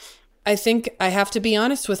 And I think I have to be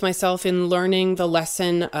honest with myself in learning the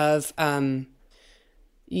lesson of,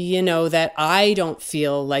 that I don't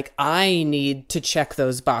feel like I need to check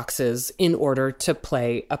those boxes in order to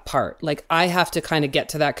play a part. Like, I have to kind of get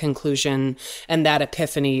to that conclusion and that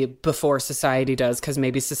epiphany before society does, because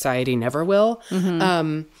maybe society never will.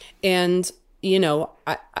 And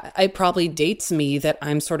it probably dates me that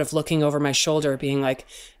I'm sort of looking over my shoulder being like,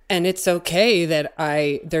 and it's okay that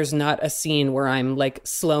there's not a scene where I'm like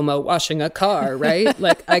slow-mo washing a car, right?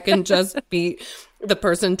 Like, I can just be the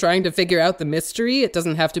person trying to figure out the mystery. It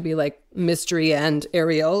doesn't have to be like mystery and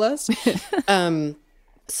areolas.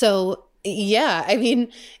 So yeah, I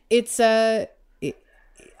mean, it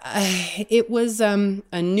was a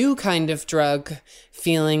new kind of drug,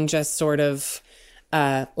 feeling just sort of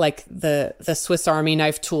like the Swiss Army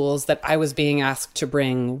knife tools that I was being asked to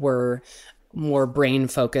bring were more brain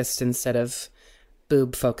focused instead of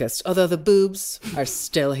boob focused. Although the boobs are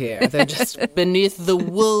still here. They're just beneath the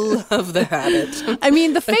wool of the habit. I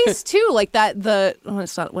mean, the face too, like that,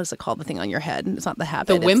 it's not, what is it called? The thing on your head. It's not the habit.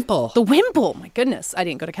 The wimple. The wimple. My goodness. I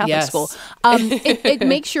didn't go to Catholic school. It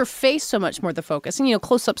makes your face so much more the focus. And,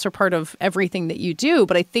 close-ups are part of everything that you do.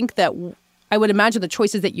 But I think that I would imagine the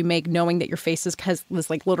choices that you make, knowing that your face has this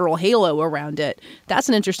like literal halo around it, that's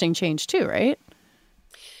an interesting change too, right?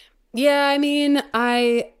 Yeah, I mean,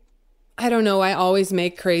 I don't know. I always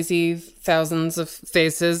make crazy thousands of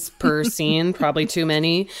faces per scene, probably too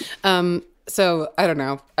many. So I don't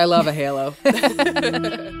know. I love a halo.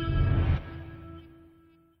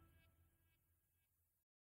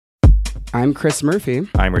 I'm Chris Murphy.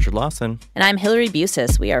 I'm Richard Lawson. And I'm Hillary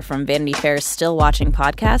Busis. We are from Vanity Fair's Still Watching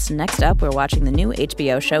podcast. Next up, we're watching the new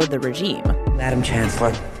HBO show, The Regime. Madam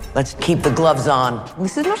Chancellor, let's keep the gloves on.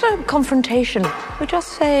 This is not a confrontation. We're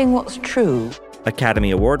just saying what's true.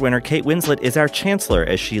 Academy Award winner Kate Winslet is our chancellor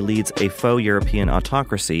as she leads a faux European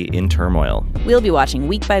autocracy in turmoil. We'll be watching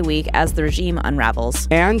week by week as the regime unravels.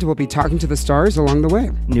 And we'll be talking to the stars along the way.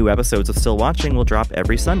 New episodes of Still Watching will drop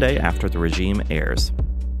every Sunday after The Regime airs.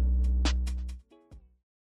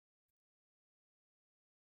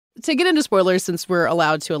 To get into spoilers, since we're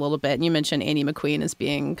allowed to a little bit, and you mentioned Andy McQueen as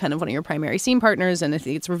being kind of one of your primary scene partners, and I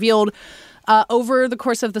think it's revealed over the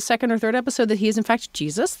course of the second or third episode that he is in fact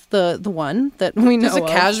Jesus, the one that we know. It's a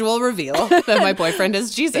casual reveal that my boyfriend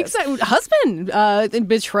is Jesus. Exactly. Husband,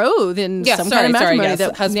 betrothed in some kind of matrimony.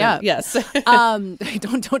 Yes, husband. Yes.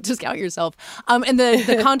 Don't discount yourself. And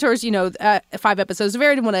the contours, 5 episodes of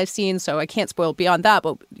everyone I've seen, so I can't spoil beyond that.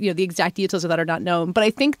 But the exact details of that are not known. But I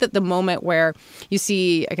think that the moment where you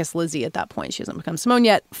see, I guess Lizzie at that point, she hasn't become Simone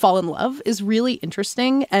yet, fall in love is really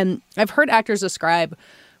interesting. And I've heard actors describe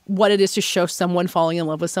what it is to show someone falling in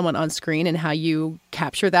love with someone on screen and how you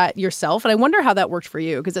capture that yourself. And I wonder how that worked for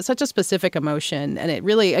you, because it's such a specific emotion. And it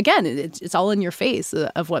really, again, it's all in your face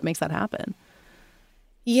of what makes that happen.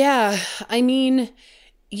 Yeah. I mean,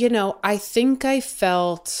 I think I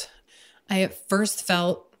at first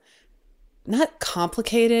felt not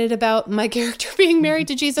complicated about my character being married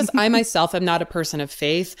to Jesus. I myself am not a person of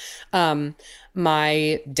faith.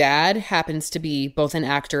 My dad happens to be both an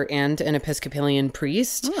actor and an Episcopalian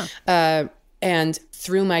priest. And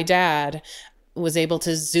through my dad, was able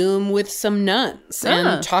to Zoom with some nuns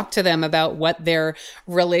and talk to them about what their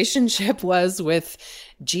relationship was with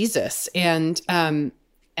Jesus and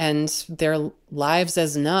their lives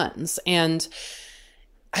as nuns. And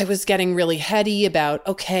I was getting really heady about,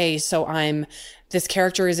 okay, so this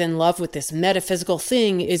character is in love with this metaphysical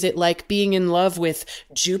thing. Is it like being in love with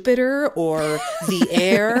Jupiter or the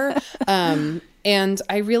air? And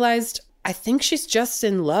I realized, I think she's just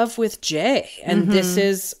in love with Jay. And this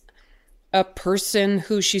is a person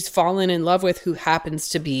who she's fallen in love with who happens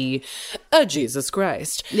to be a Jesus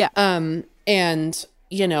Christ. Yeah. And,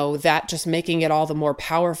 that just making it all the more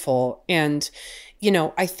powerful. And,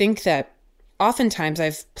 I think that oftentimes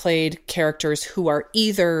I've played characters who are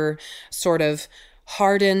either sort of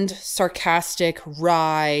hardened, sarcastic,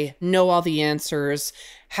 wry, know all the answers,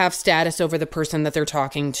 have status over the person that they're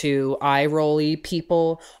talking to, eye-rolly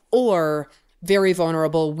people, or very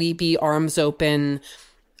vulnerable, weepy, arms open,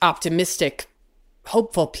 optimistic,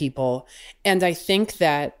 hopeful people. And I think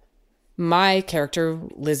that my character,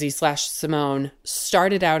 Lizzie/Simone,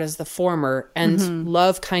 started out as the former, and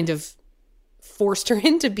love kind of forced her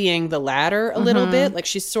into being the latter a little bit. Like,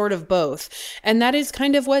 she's sort of both. And that is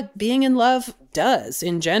kind of what being in love does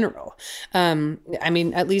in general. I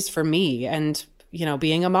mean, at least for me. And,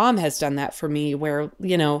 being a mom has done that for me, where,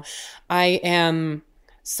 I am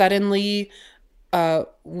suddenly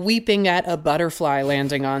weeping at a butterfly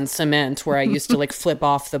landing on cement where I used to like flip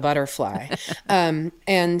off the butterfly.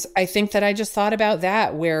 And I think that I just thought about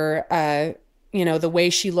that where, the way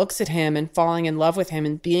she looks at him and falling in love with him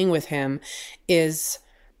and being with him is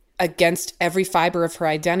against every fiber of her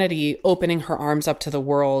identity, opening her arms up to the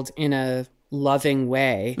world in a loving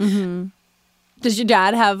way. Mm-hmm. Does your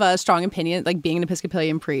dad have a strong opinion, like being an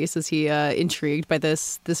Episcopalian priest? Is he intrigued by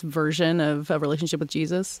this version of a relationship with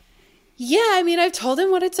Jesus? Yeah, I mean, I've told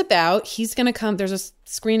him what it's about. He's going to come. There's a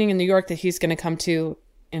screening in New York that he's going to come to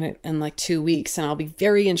in like 2 weeks, and I'll be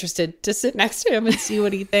very interested to sit next to him and see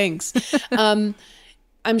what he thinks. I'm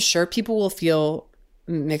sure people will feel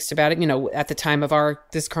mixed about it. At the time of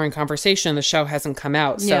this current conversation, the show hasn't come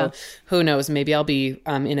out. So who knows? Maybe I'll be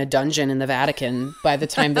in a dungeon in the Vatican by the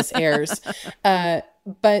time this airs.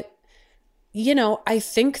 But, I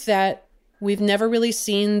think that we've never really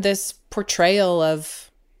seen this portrayal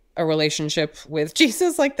of a relationship with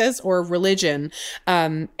Jesus like this or religion.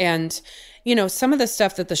 And, some of the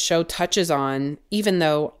stuff that the show touches on, even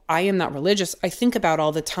though I am not religious, I think about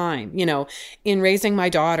all the time. In raising my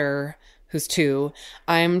daughter, who's 2,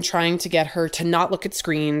 I'm trying to get her to not look at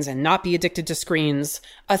screens and not be addicted to screens,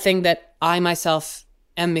 a thing that I myself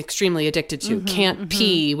am extremely addicted to. Can't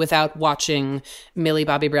pee without watching Millie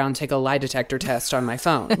Bobby Brown take a lie detector test on my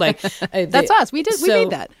phone. Like that's us. We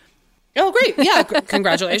made that. Oh, great. Yeah.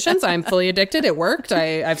 Congratulations. I'm fully addicted. It worked.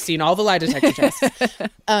 I've seen all the lie detector tests.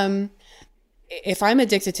 If I'm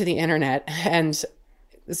addicted to the internet and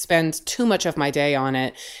spend too much of my day on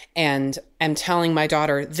it and am telling my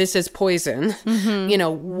daughter, this is poison,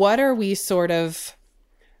 what are we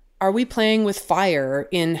are we playing with fire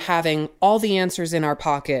in having all the answers in our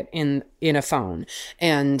pocket in a phone?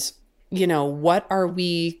 And, what are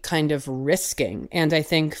we kind of risking? And I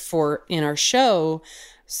think in our show,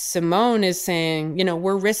 Simone is saying,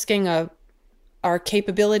 we're risking our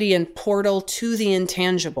capability and portal to the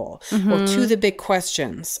intangible or to the big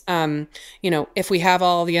questions. If we have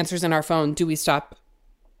all the answers in our phone, do we stop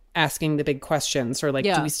asking the big questions? Or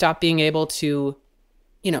do we stop being able to,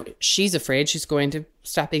 she's afraid she's going to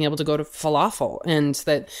stop being able to go to falafel and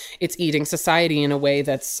that it's eating society in a way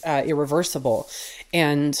that's irreversible.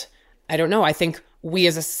 And I don't know, I think we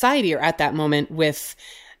as a society are at that moment with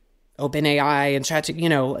OpenAI and chat,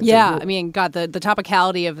 I mean, God, the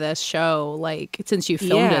topicality of this show, like since you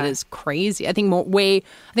filmed it, is crazy. I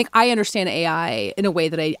think I understand AI in a way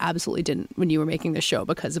that I absolutely didn't when you were making the show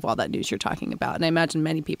because of all that news you're talking about. And I imagine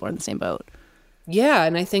many people are in the same boat. Yeah,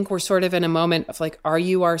 and I think we're sort of in a moment of like, are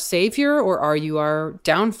you our savior or are you our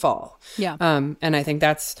downfall? Yeah. And I think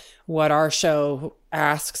that's what our show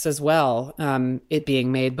asks as well, it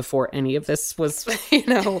being made before any of this was,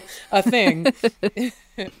 a thing.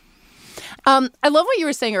 I love what you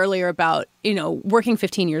were saying earlier about, working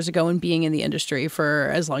 15 years ago and being in the industry for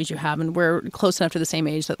as long as you have. And we're close enough to the same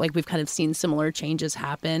age that like we've kind of seen similar changes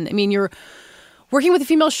happen. I mean, you're working with a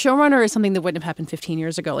female showrunner is something that wouldn't have happened 15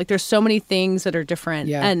 years ago. Like there's so many things that are different.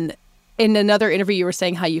 Yeah. And in another interview, you were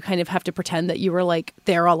saying how you kind of have to pretend that you were like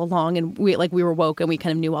there all along and we were woke and we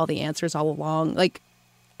kind of knew all the answers all along. Like,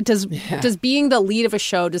 does being the lead of a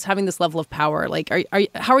show, does having this level of power, like,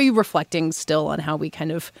 how are you reflecting still on how we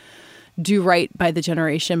kind of do right by the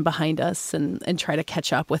generation behind us and try to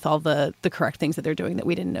catch up with all the correct things that they're doing that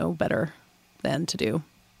we didn't know better than to do?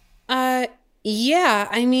 Yeah.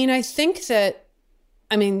 I mean, I think that,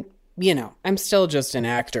 I'm still just an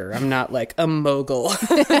actor. I'm not like a mogul.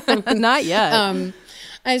 Not yet.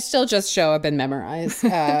 I still just show up and memorize.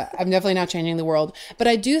 I'm definitely not changing the world. But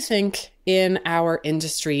I do think in our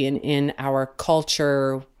industry and in our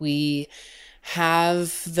culture, we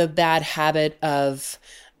have the bad habit of,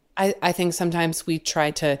 I think sometimes we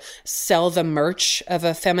try to sell the merch of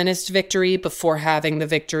a feminist victory before having the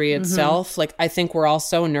victory itself. Like, I think we're all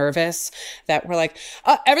so nervous that we're like,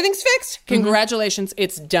 everything's fixed. Congratulations.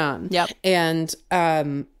 It's done. Yep. And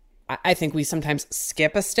I think we sometimes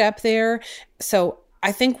skip a step there. So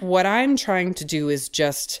I think what I'm trying to do is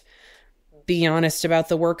just be honest about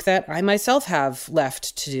the work that I myself have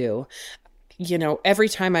left to do. Every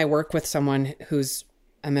time I work with someone who's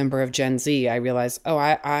a member of Gen Z, I realize,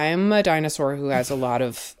 I'm a dinosaur who has a lot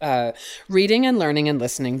of reading and learning and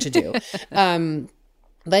listening to do.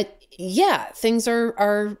 But yeah, things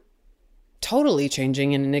are totally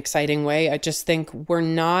changing in an exciting way. I just think we're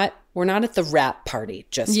not we're not at the wrap party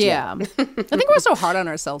just yet. yet. I think we're so hard on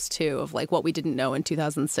ourselves too, of like what we didn't know in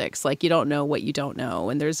 2006. Like, you don't know what you don't know,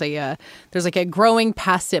 and there's like a growing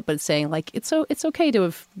past it, but saying like it's okay to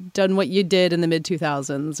have done what you did in the mid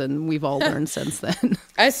 2000s, and we've all learned since then.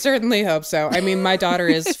 I certainly hope so. I mean, my daughter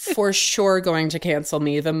is for sure going to cancel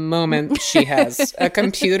me the moment she has a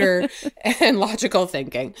computer and logical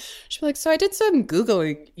thinking. She'll be like, so I did some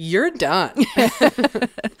Googling. You're done.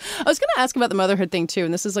 I was going to ask about the motherhood thing too,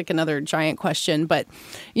 and this is like another giant question, but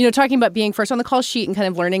talking about being first on the call sheet and kind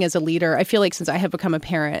of learning as a leader, I feel like since I have become a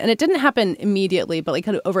parent, and it didn't happen immediately, but like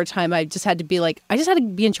kind of over time, I just had to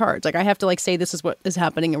be in charge. Like, I have to like say this is what is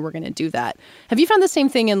happening and we're going to do that. Have you found the same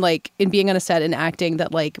thing in being on a set and acting,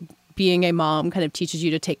 that like being a mom kind of teaches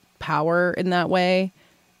you to take power in that way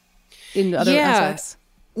in other aspects?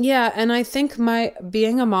 Yeah, and I think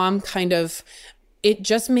being a mom it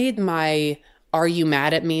just made my "are you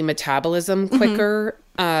mad at me" metabolism quicker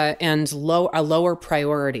and a lower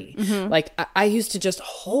priority. Like, I used to just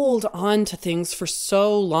hold on to things for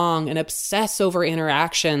so long and obsess over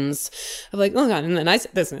interactions of like, oh God, and then I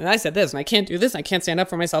said this, and I said this, and I can't do this, and I can't stand up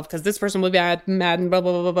for myself because this person will be mad, and blah,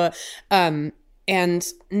 blah, blah, blah, blah. And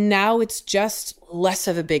now it's just less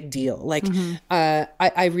of a big deal. Like,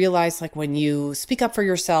 I realize, like, when you speak up for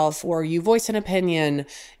yourself or you voice an opinion,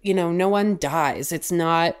 no one dies. It's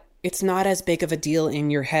not as big of a deal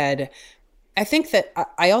in your head. I think that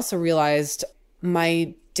I also realized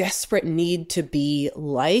my desperate need to be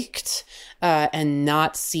liked and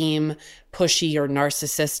not seem pushy or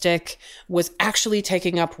narcissistic was actually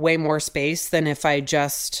taking up way more space than if I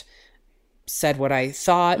just said what I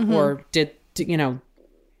thought or did,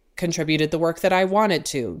 contributed the work that I wanted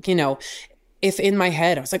to. If in my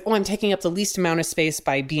head I was like, oh, I'm taking up the least amount of space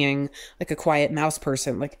by being like a quiet mouse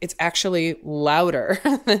person, like it's actually louder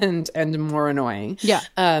and more annoying. Yeah.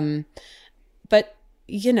 But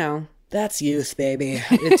that's youth, baby.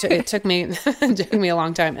 It took me a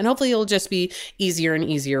long time, and hopefully it'll just be easier and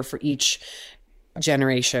easier for each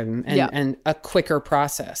generation and a quicker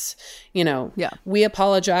process. We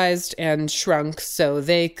apologized and shrunk so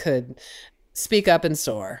they could speak up and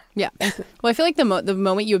soar. Yeah. Well, I feel like the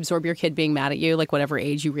moment you absorb your kid being mad at you, like whatever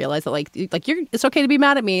age, you realize that like it's okay to be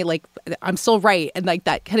mad at me. Like, I'm still right. And like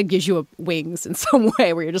that kind of gives you wings in some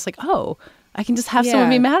way where you're just like, oh, I can just have someone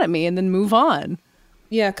be mad at me and then move on.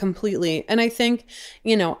 Yeah, completely. And I think,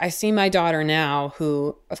 I see my daughter now,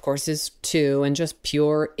 who of course is 2 and just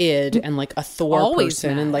pure id and like a Thor always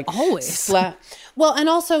person mad. And like always. Well, and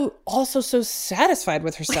also so satisfied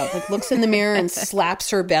with herself. Like, looks in the mirror and slaps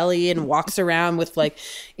her belly and walks around with like,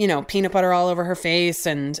 peanut butter all over her face,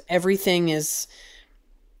 and everything is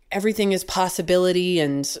possibility,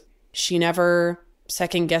 and she never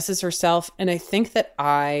second guesses herself. And I think that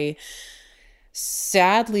I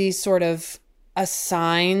sadly sort of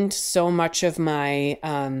assigned so much of my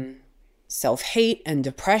self-hate and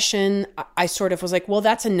depression. I sort of was like, well,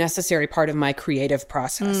 that's a necessary part of my creative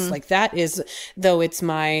process. Like, that is, though it's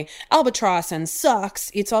my albatross and sucks,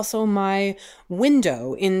 it's also my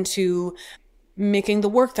window into making the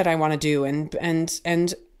work that I want to do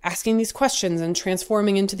and asking these questions and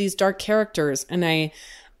transforming into these dark characters. And I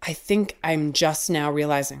think I'm just now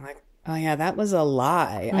realizing, like, oh yeah, that was a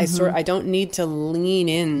lie. I don't need to lean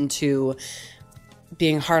into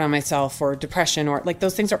being hard on myself or depression, or like,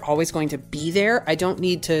 those things are always going to be there. I don't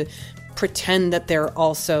need to pretend that they're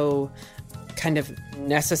also kind of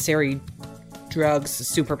necessary drugs,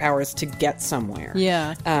 superpowers to get somewhere.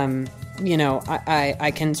 Yeah.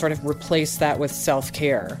 I can sort of replace that with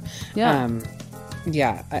self-care. Yeah.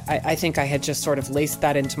 I think I had just sort of laced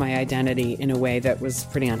that into my identity in a way that was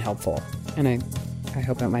pretty unhelpful. And I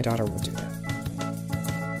hope that my daughter will do that.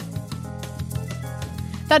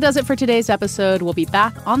 That does it for today's episode. We'll be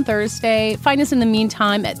back on Thursday. Find us in the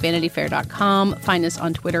meantime at vanityfair.com. Find us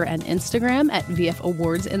on Twitter and Instagram at VF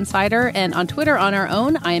Awards Insider. And on Twitter on our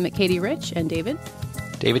own, I am at Katie Rich. And David?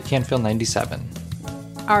 David Canfield 97.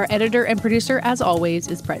 Our editor and producer, as always,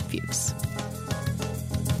 is Brett Fuchs.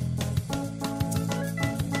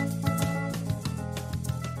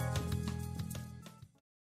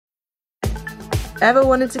 Ever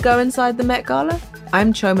wanted to go inside the Met Gala?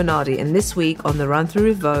 I'm Cho Minardi, and this week on The Run Through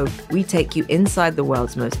with Vogue, we take you inside the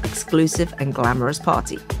world's most exclusive and glamorous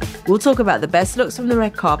party. We'll talk about the best looks from the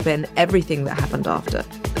red carpet and everything that happened after.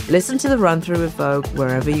 Listen to The Run Through with Vogue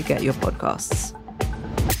wherever you get your podcasts.